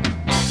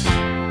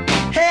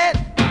 head,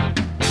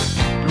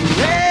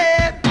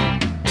 red,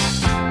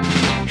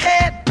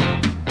 head,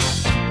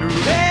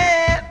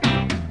 red,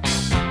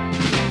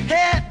 head,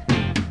 head,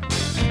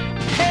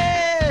 head.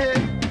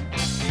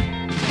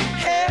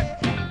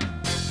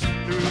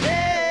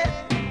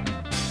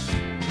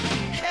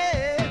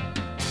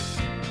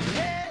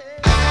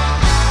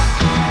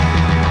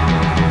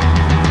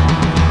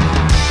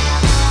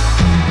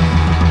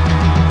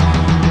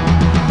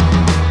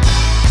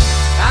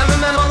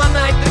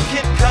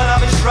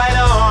 Right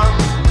arm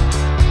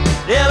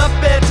in a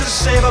bid to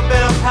save a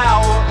bit of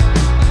power.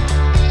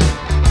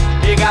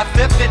 He got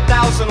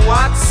 50,000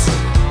 watts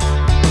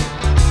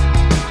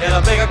in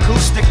a big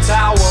acoustic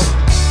tower.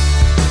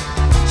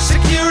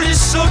 Security's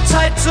so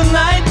tight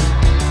tonight,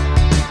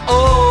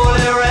 oh,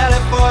 they're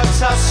ready for a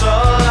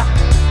tussle.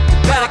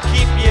 Gotta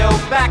keep your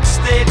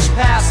backstage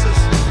passes,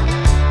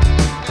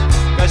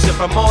 cause your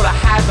promoter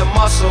had the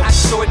muscle. And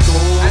so it goes,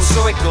 and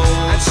so it goes,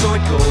 and so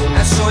it goes,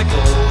 and so it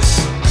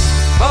goes.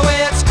 But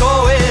where it's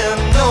going,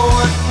 no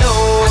one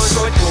knows. And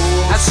so it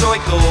goes, and so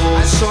it goes,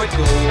 and so it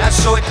goes, and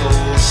so it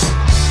goes.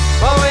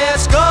 But where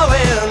it's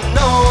going,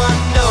 no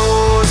one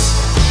knows.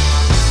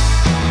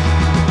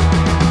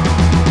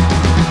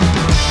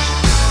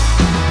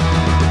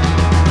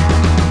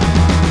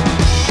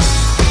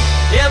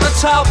 In the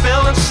tall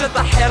building sit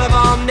the head of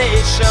all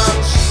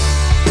nations,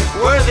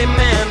 worthy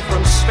men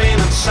from Spain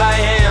and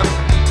Siam.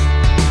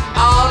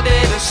 All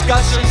day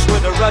discussions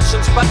with the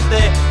Russians, but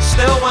they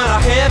still went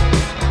ahead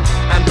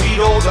and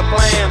vetoed the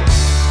plan.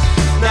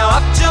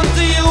 Now up jumped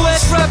the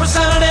U.S.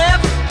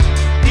 representative.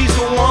 He's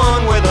the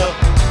one with the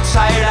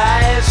tight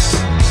eyes.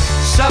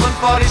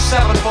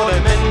 747 put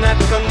him in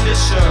that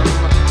condition,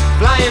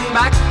 flying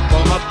back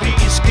from a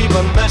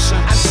peacekeeping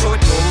mission. And so it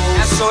goes,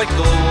 and so it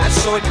goes, and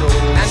so it goes,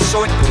 and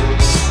so it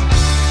goes.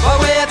 But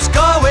where it's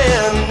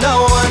going,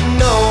 no one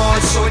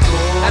knows. And so it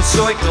goes, and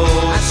so it goes,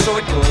 and so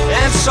it goes,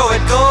 and so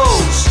it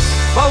goes.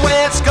 But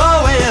where it's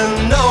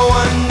going, no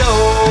one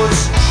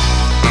knows.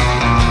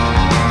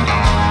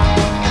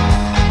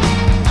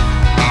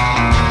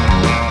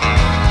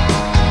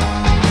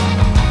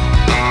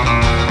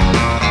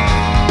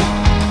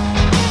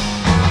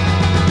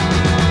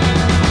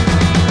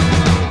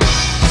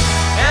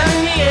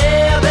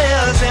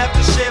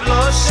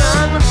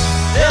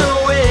 In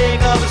the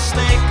wake of a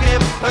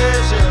snake-hipped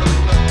Persian,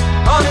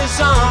 on his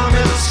arm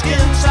is a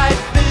skin-tight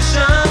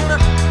vision.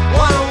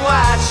 Wonder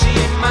why she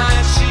ain't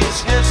mine,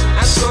 she's his.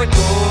 And so it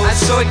goes, and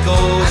so it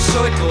goes, and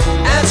so it goes,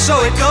 and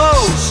so it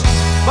goes.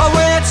 But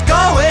where it's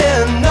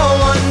going, no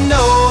one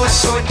knows. And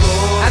so it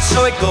goes, and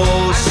so it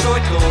goes, and so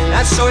it goes,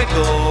 and so it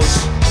goes.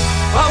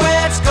 But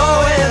where it's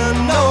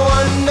going, no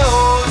one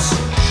knows.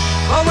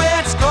 But where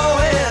it's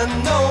going,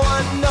 no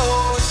one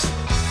knows.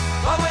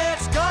 But where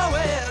it's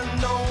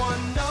going, no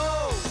one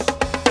knows.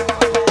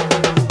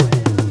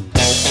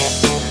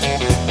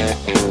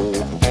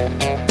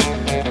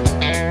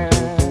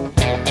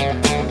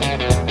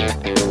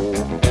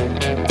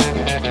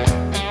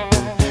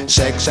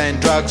 Sex and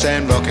drugs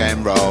and rock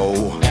and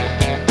roll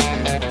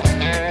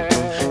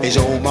is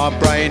all my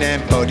brain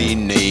and body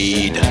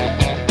need.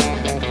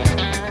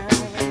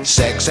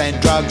 Sex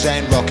and drugs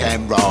and rock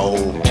and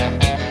roll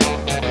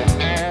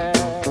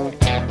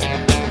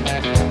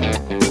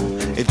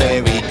is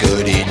very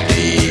good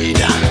indeed.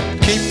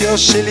 Keep your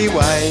silly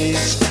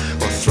ways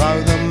or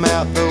throw them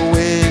out the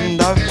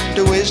window.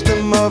 The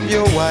wisdom of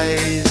your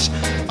ways,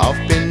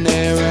 I've been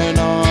there and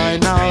I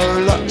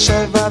know lots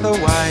of other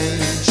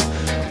ways.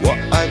 What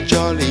a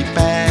jolly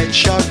bad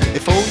show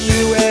if all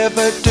you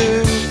ever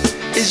do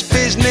is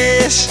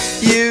business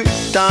you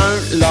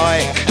don't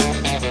like.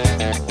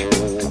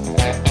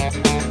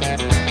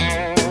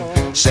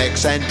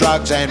 Sex and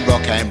drugs and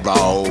rock and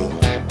roll.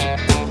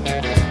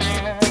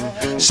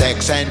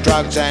 Sex and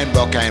drugs and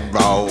rock and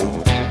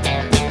roll.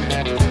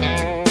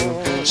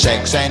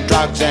 Sex and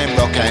drugs and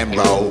rock and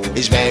roll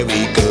is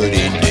very good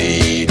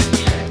indeed.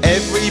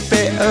 Every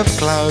bit of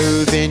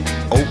clothing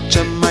ought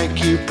to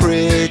make you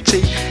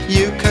pretty.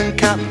 You can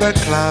cut the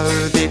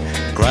clothing,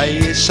 grey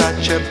is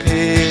such a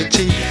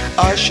pity.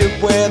 I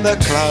should wear the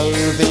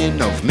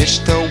clothing of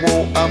Mr.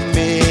 Walter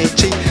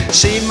Mitty.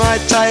 See my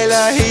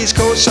tailor, he's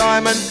called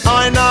Simon.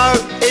 I know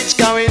it's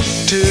going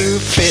to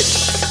fit.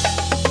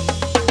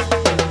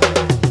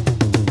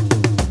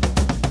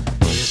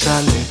 Here's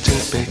a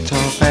little bit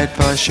of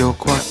advice price, you're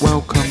quite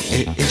welcome,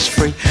 it is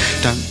free.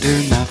 Don't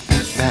do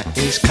nothing that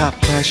is cut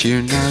price,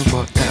 you know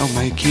what that'll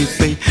make you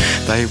be.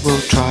 They will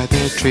try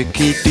their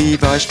tricky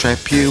device,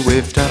 trap you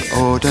with the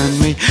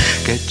ordinary.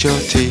 Get your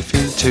teeth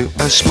into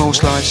a small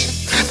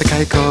slice, the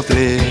cake of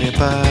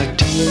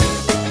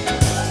liberty.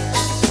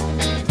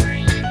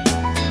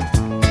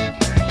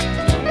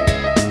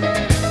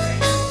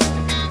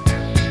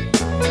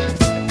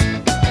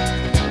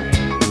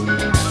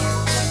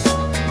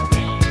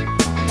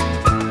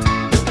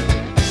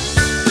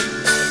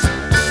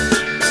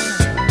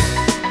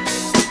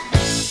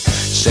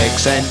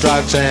 Sex and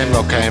drugs and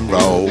rock and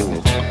roll.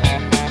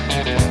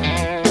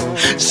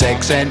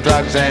 Sex and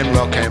drugs and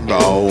rock and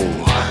roll.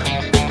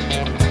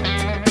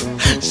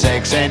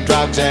 Sex and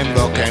drugs and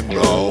rock and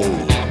roll.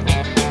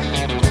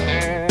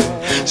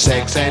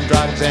 Sex and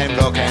drugs and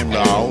rock and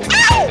roll.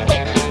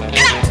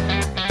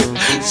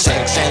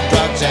 Sex and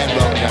drugs and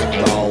rock and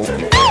roll.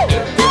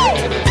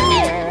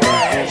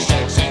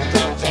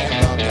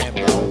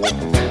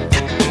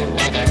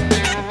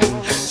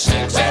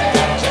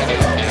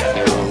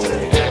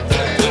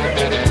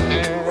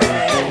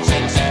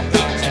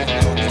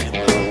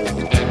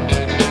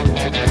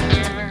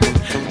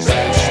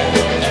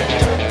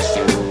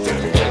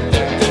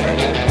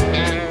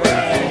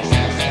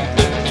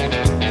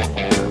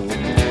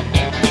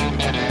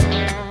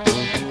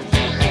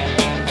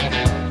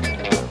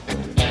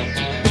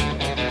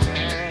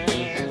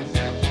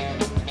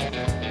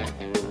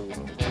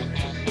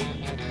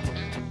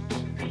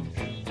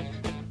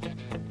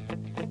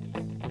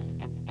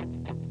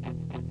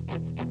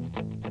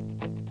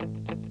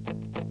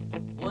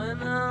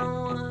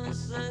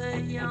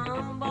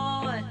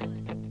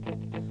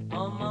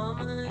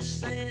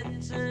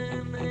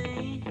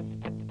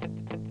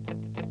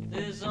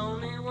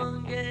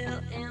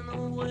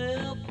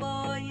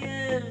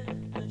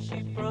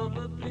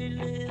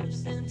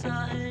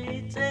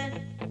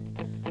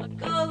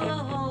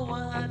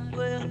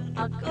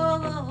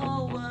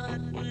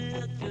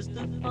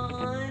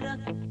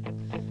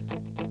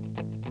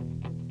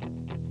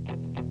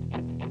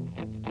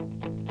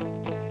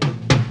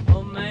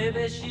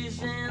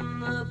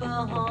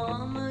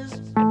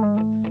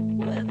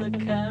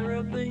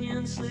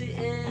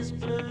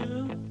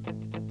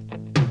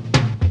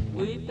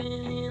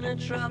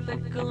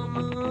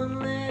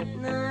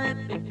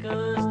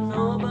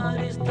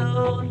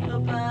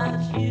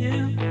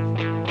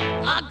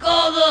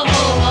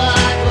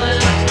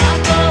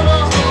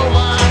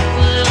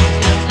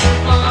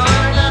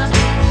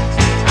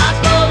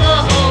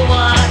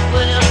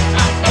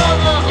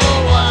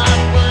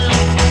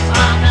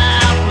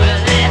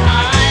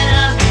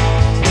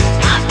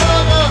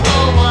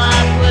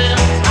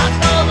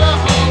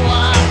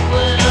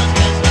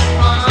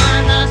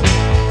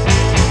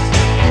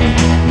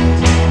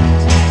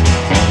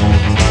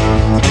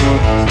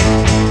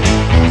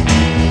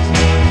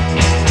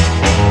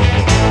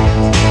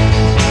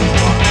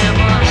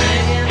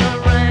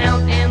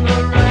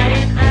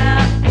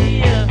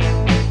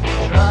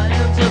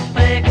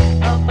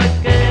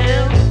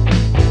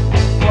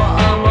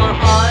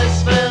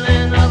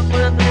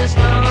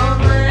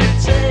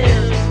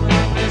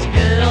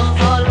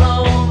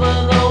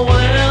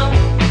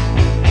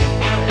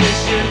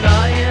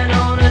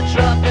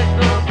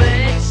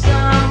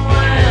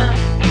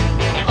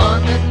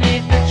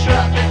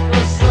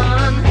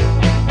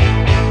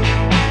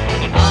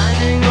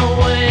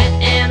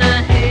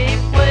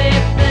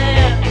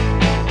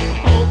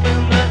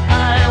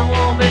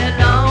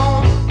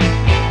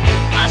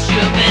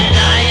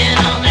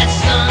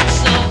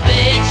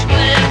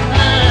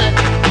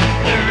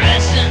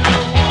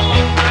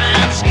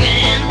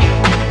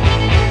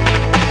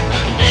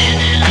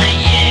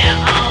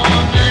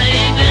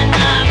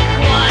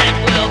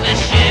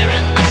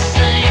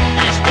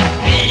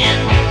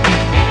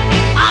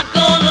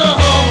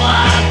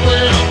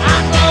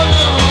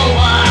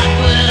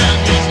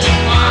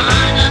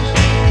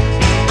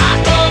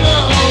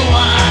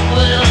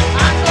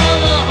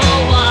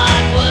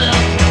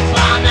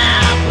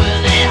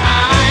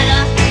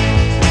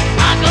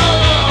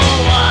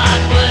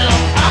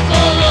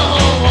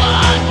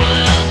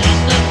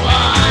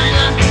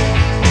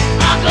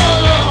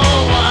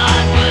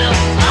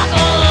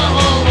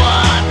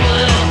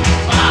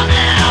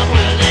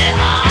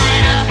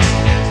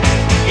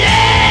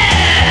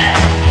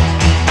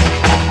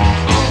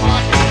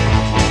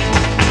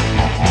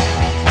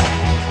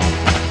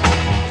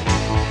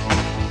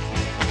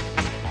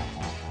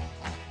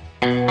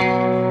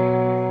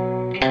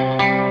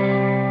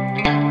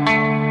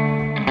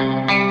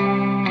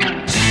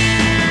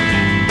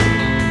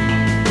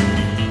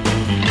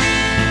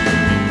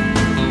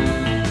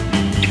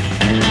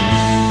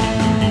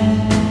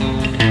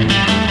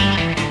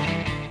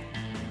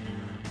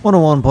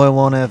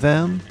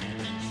 FM.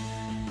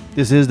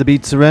 This is The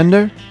Beat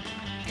Surrender,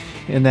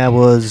 and that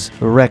was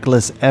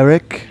Reckless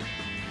Eric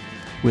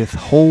with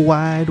Whole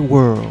Wide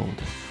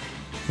World,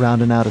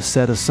 rounding out a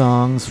set of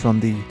songs from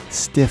the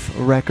Stiff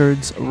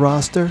Records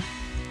roster,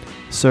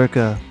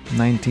 circa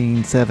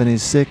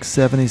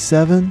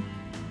 1976-77.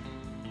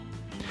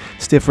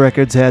 Stiff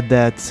Records had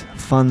that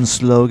fun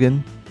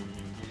slogan,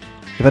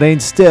 "If it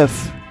ain't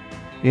stiff,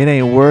 it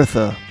ain't worth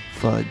a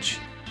fudge."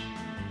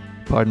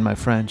 Pardon my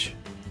French.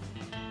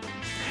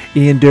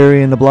 Ian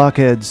Dury and the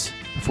Blockheads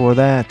before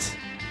that,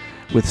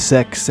 with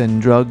Sex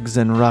and Drugs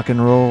and Rock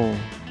and Roll.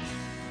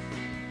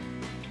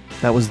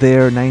 That was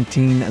their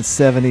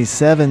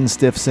 1977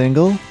 Stiff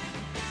single.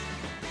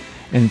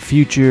 And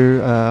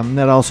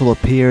that also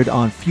appeared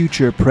on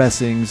future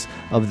pressings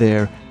of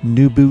their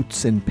New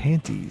Boots and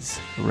Panties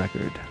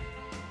record.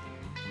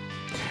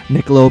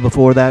 Nick Lowe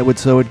before that with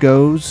So It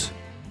Goes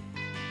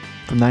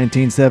from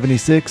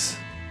 1976.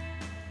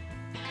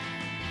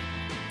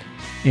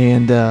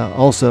 And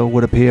also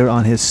would appear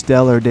on his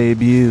stellar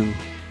debut,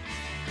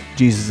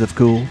 Jesus of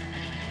Cool,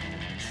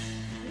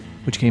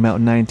 which came out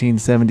in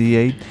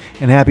 1978.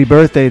 And happy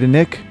birthday to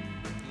Nick.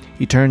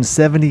 He turned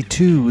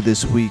 72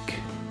 this week.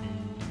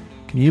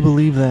 Can you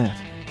believe that?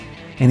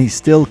 And he's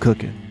still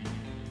cooking.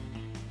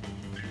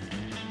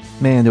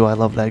 Man, do I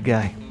love that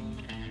guy.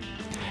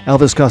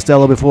 Elvis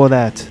Costello before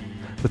that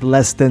with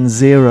Less Than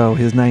Zero,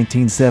 his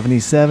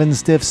 1977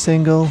 Stiff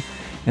single.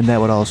 And that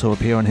would also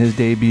appear on his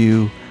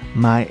debut,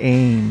 My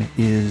Aim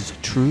Is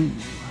True.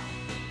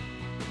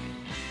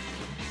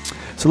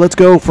 So let's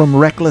go from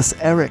Reckless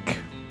Eric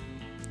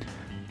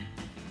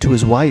to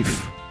his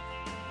wife,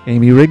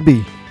 Amy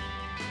Rigby.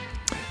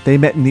 They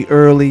met in the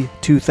early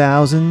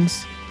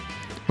 2000s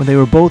when they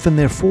were both in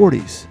their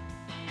 40s.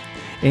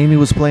 Amy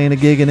was playing a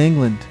gig in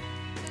England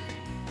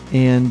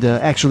and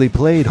actually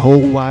played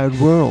Whole Wide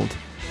World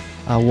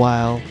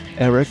while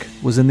Eric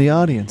was in the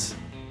audience.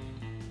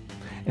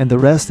 And the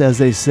rest, as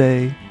they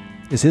say,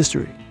 is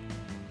history.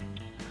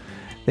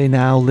 They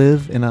now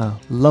live in a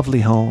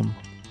lovely home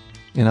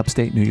in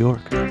upstate New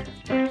York.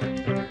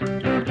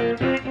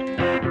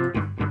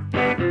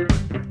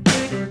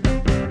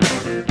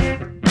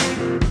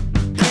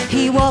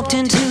 He walked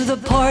into the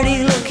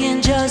party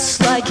looking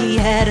just like he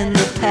had in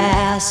the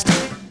past.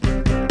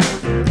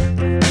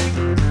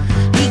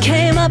 He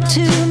came up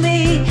to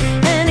me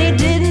and he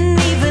didn't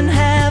even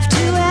have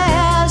to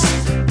ask.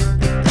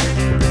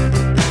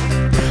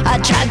 I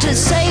tried to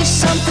say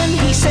something,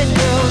 he said,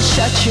 "Girl,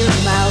 shut your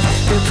mouth.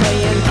 They're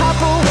playing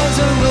Papa Was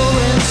a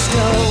Rolling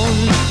Stone."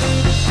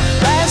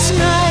 Last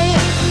night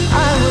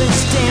I was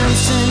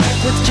dancing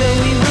with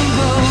Joey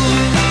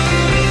Ramone.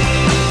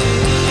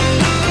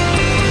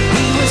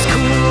 He was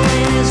cool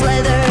in his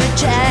leather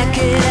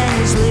jacket and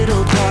his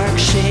little dark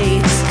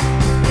shades.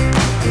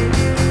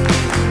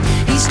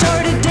 He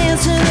started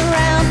dancing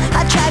around,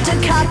 I tried to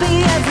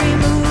copy every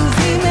move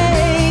he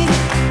made.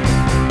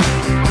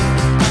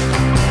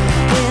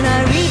 When I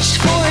reached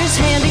for his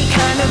hand, he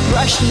kind of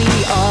brushed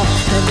me off,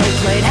 and they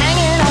played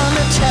Hanging on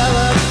the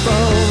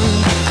Telephone.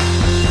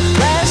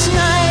 Last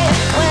night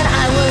when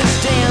I was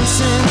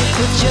dancing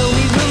with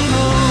Joey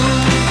Ramone,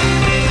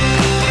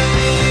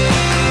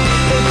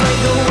 they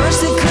played The Worst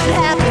That Could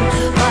Happen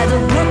by the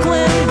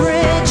Brooklyn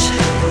Bridge.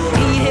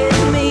 He hit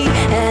me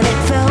and it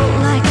felt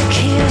like a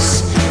kiss.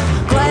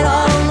 Glide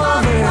all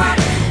over,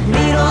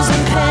 needles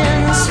and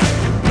pens.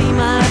 Be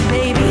my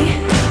baby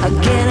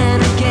again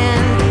and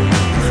again.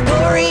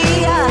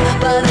 Gloria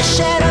by the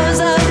shadows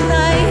of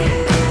night.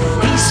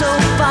 He's so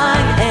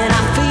fine and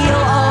I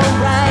feel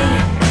alright.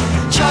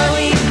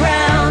 Charlie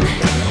Brown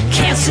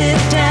can't sit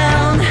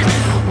down.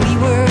 We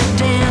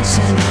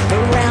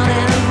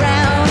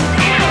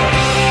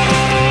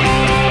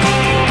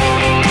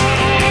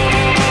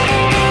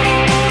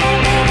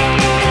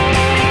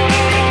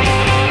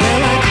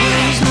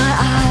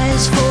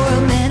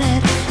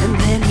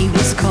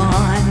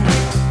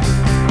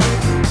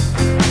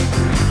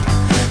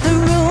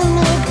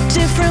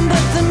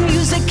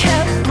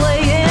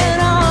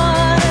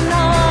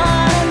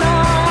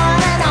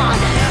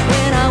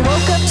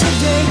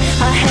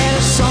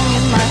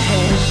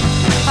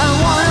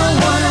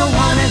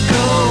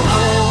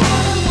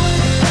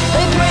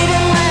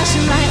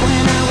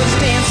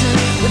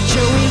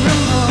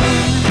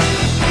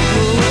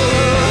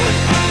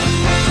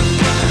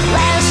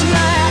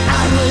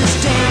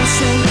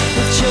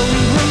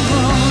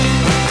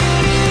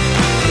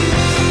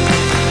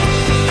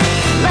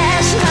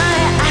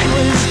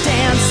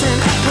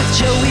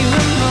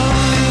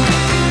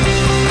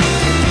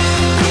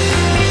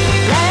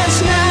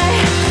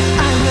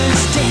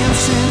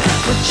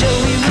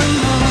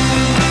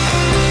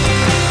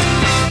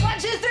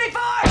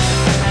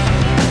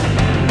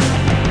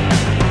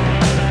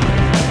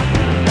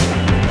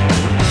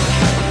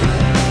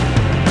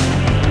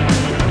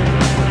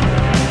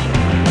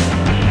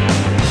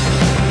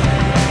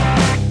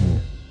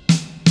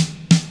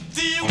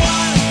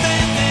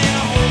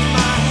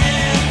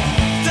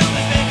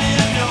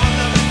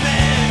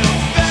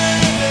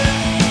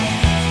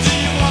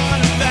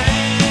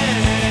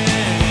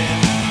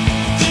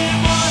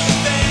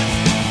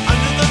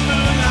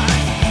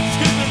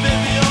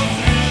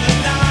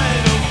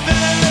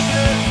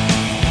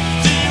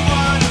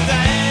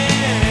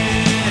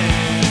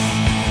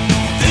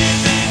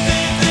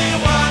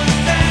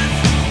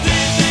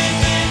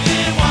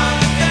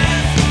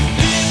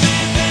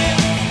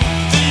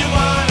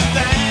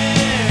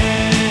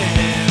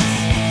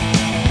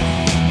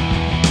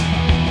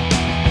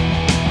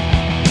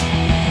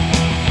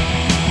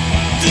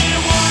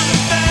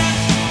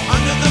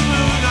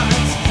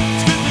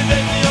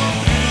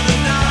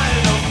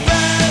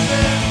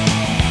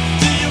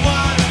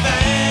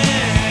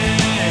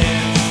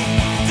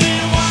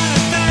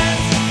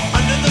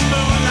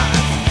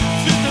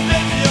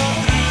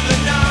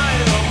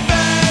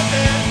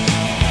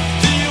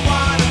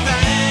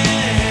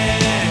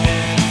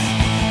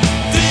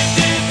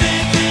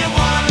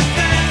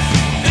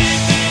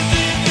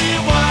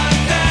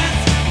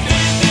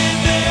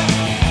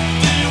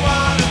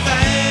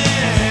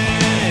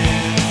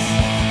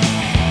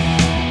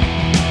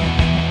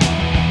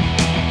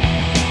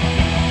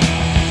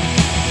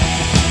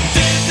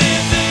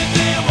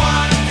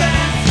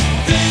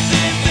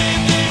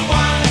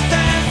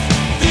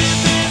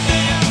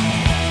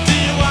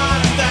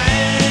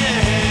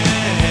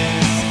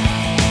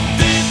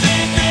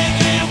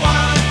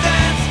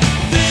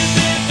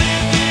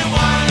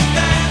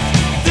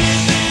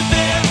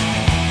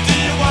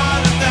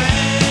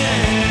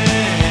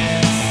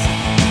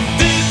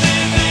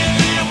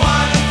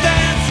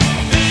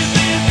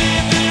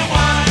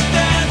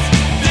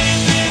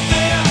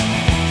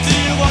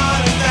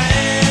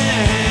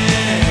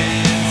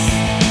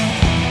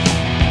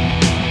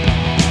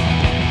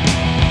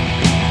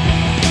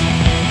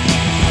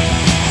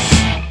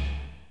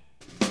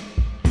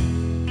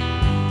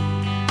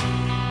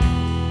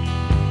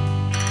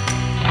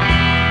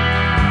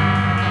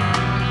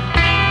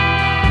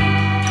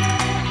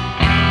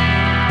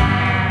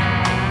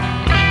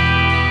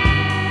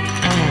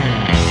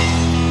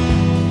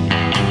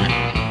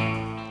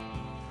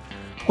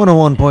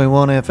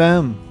 101.1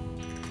 FM.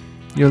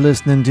 You're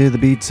listening to The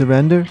Beat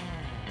Surrender.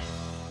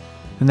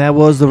 And that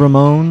was the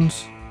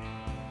Ramones,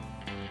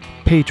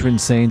 patron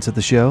saints of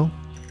the show,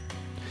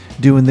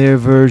 doing their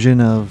version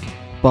of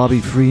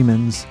Bobby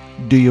Freeman's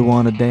Do You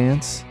Wanna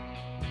Dance?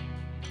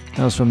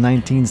 That was from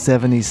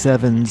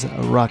 1977's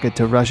Rocket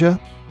to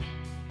Russia.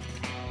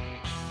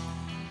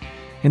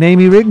 And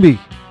Amy Rigby,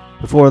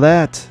 before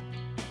that,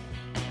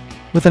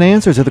 with an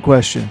answer to the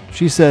question.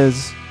 She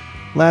says,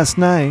 last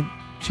night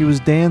she was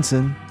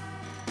dancing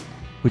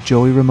with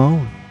Joey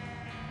Ramone.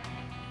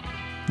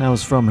 That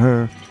was from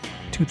her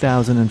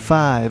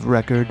 2005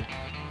 record,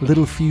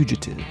 Little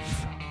Fugitive.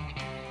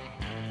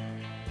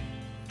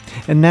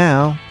 And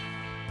now,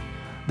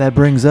 that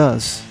brings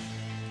us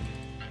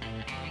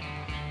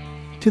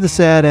to the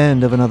sad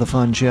end of another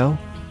fun show.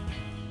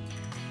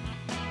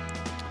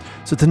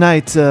 So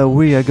tonight,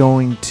 we are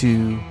going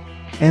to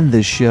end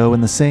this show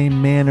in the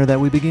same manner that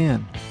we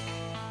began,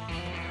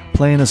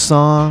 playing a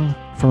song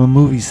from a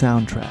movie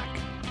soundtrack.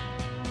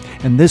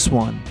 And this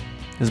one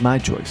is my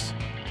choice.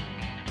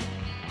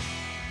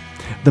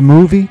 The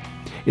movie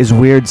is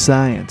Weird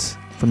Science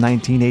from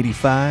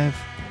 1985,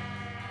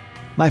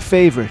 my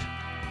favorite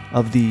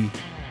of the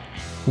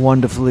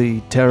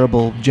wonderfully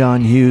terrible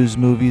John Hughes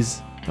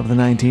movies of the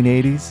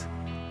 1980s.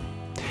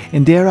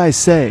 And dare I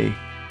say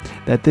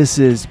that this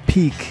is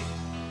peak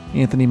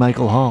Anthony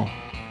Michael Hall.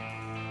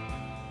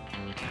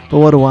 But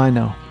what do I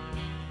know?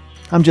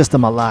 I'm just a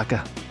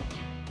malacca.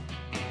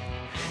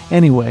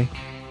 Anyway,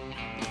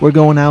 we're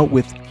going out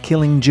with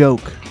Killing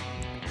Joke,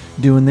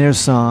 doing their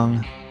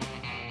song,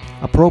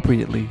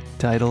 appropriately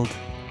titled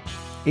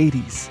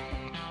 80s.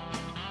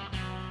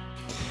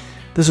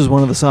 This is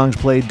one of the songs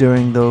played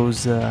during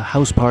those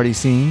house party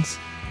scenes,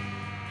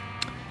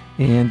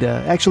 and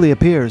actually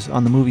appears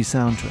on the movie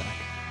soundtrack.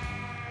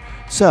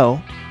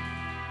 So,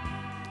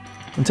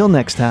 until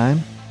next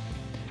time,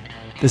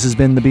 this has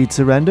been The Beat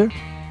Surrender,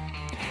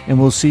 and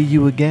we'll see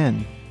you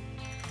again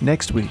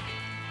next week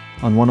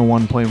on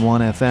 101.1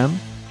 FM,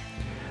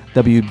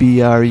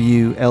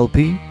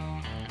 WBRU-LP,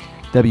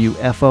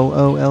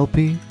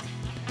 WFOO-LP,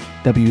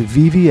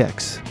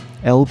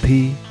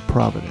 WVVX-LP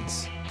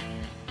Providence.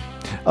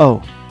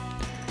 Oh,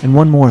 and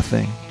one more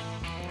thing.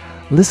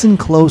 Listen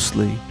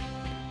closely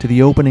to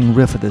the opening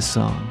riff of this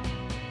song,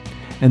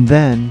 and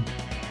then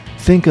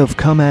think of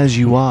Come As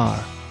You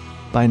Are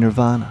by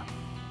Nirvana.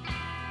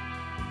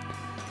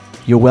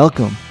 You're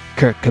welcome,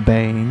 Kurt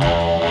Cobain.